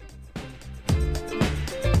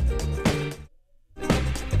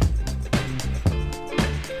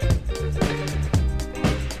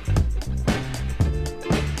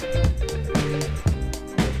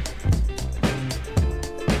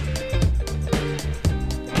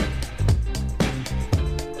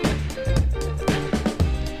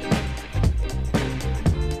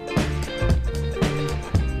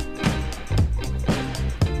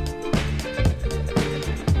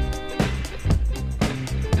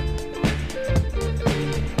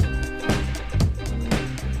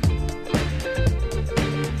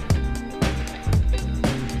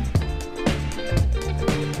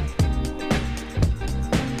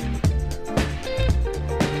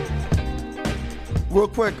 Real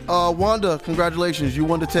quick, Wanda, congratulations. You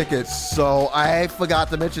won the tickets. So I forgot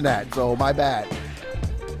to mention that. So my bad.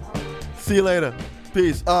 See you later.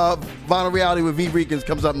 Peace. Vinyl Reality with V. Reekins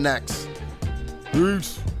comes up next.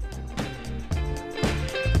 Peace.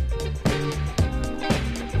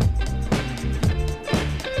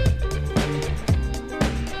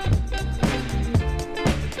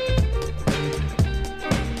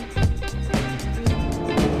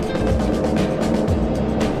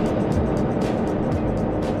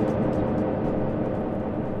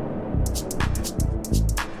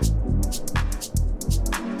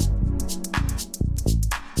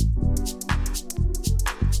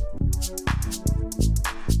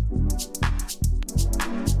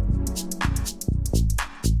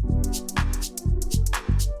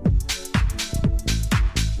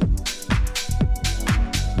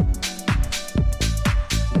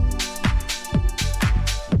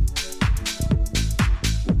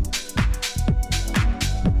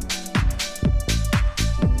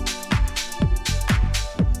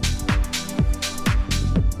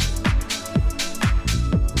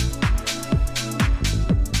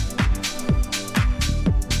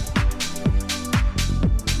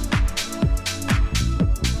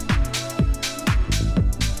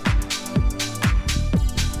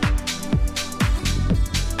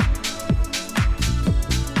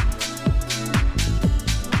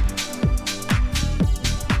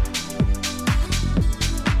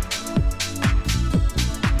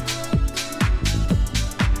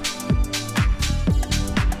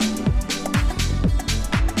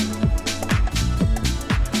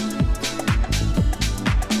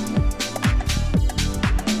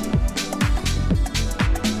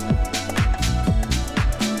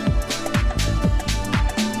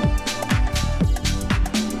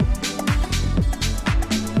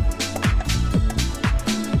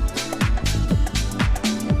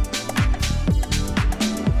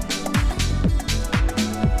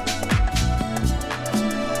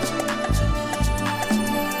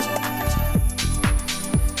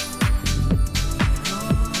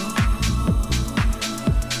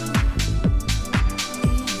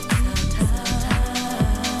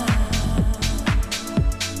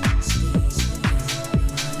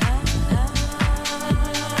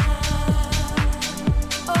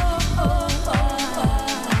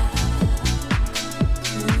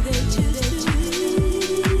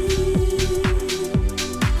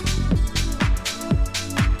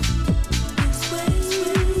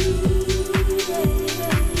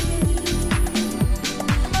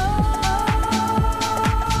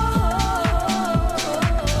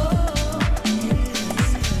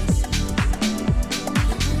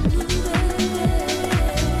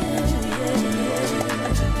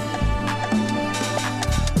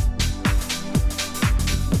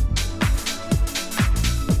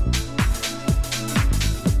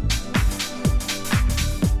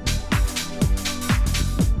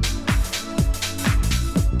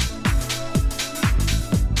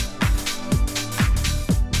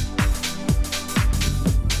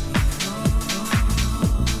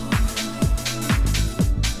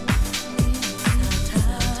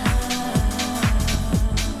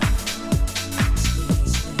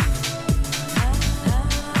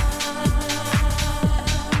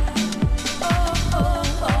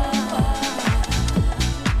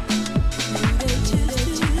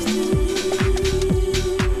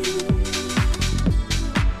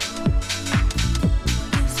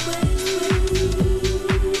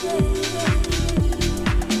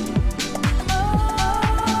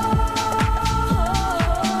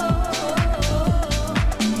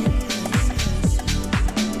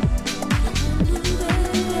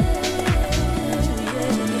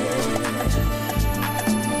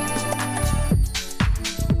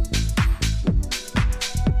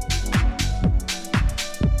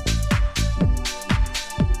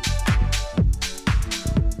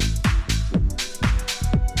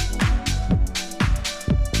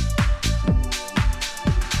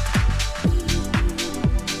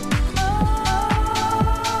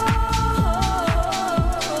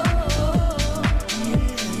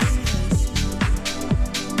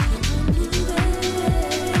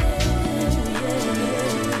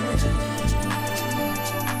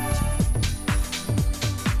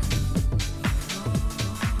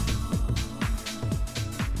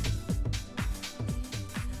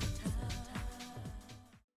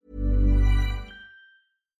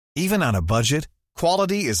 Even on a budget,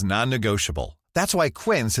 quality is non-negotiable. That's why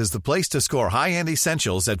Quince is the place to score high-end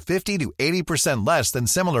essentials at 50 to 80% less than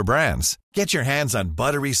similar brands. Get your hands on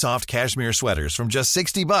buttery soft cashmere sweaters from just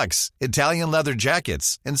 $60, Italian leather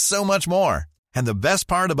jackets, and so much more. And the best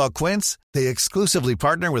part about Quince, they exclusively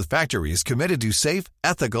partner with factories committed to safe,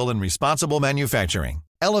 ethical, and responsible manufacturing.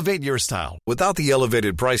 Elevate your style without the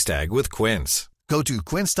elevated price tag with Quince. Go to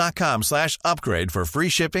quince.com/upgrade for free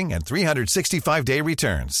shipping and 365-day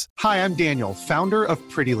returns. Hi, I'm Daniel, founder of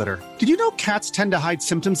Pretty Litter. Did you know cats tend to hide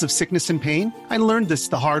symptoms of sickness and pain? I learned this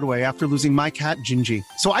the hard way after losing my cat, Gingy.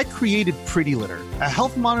 So I created Pretty Litter, a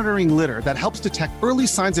health monitoring litter that helps detect early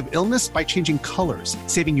signs of illness by changing colors,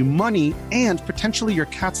 saving you money and potentially your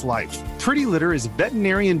cat's life. Pretty Litter is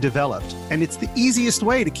veterinarian developed, and it's the easiest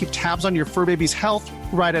way to keep tabs on your fur baby's health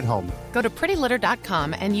right at home. Go to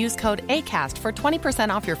prettylitter.com and use code ACAST for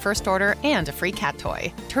 20% off your first order and a free cat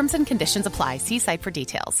toy. Terms and conditions apply. See site for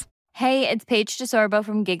details. Hey, it's Paige DeSorbo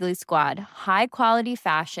from Giggly Squad. High quality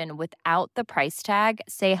fashion without the price tag.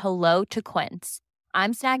 Say hello to Quince.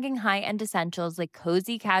 I'm snagging high-end essentials like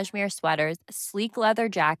cozy cashmere sweaters, sleek leather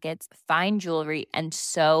jackets, fine jewelry, and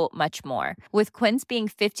so much more. With Quince being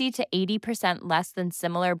 50 to 80% less than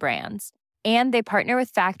similar brands. And they partner with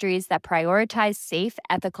factories that prioritize safe,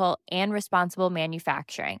 ethical, and responsible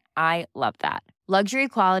manufacturing. I love that. Luxury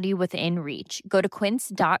quality within reach. Go to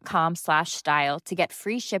quince.com/style to get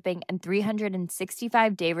free shipping and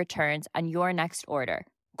 365-day returns on your next order.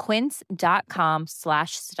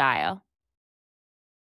 Quince.com/style.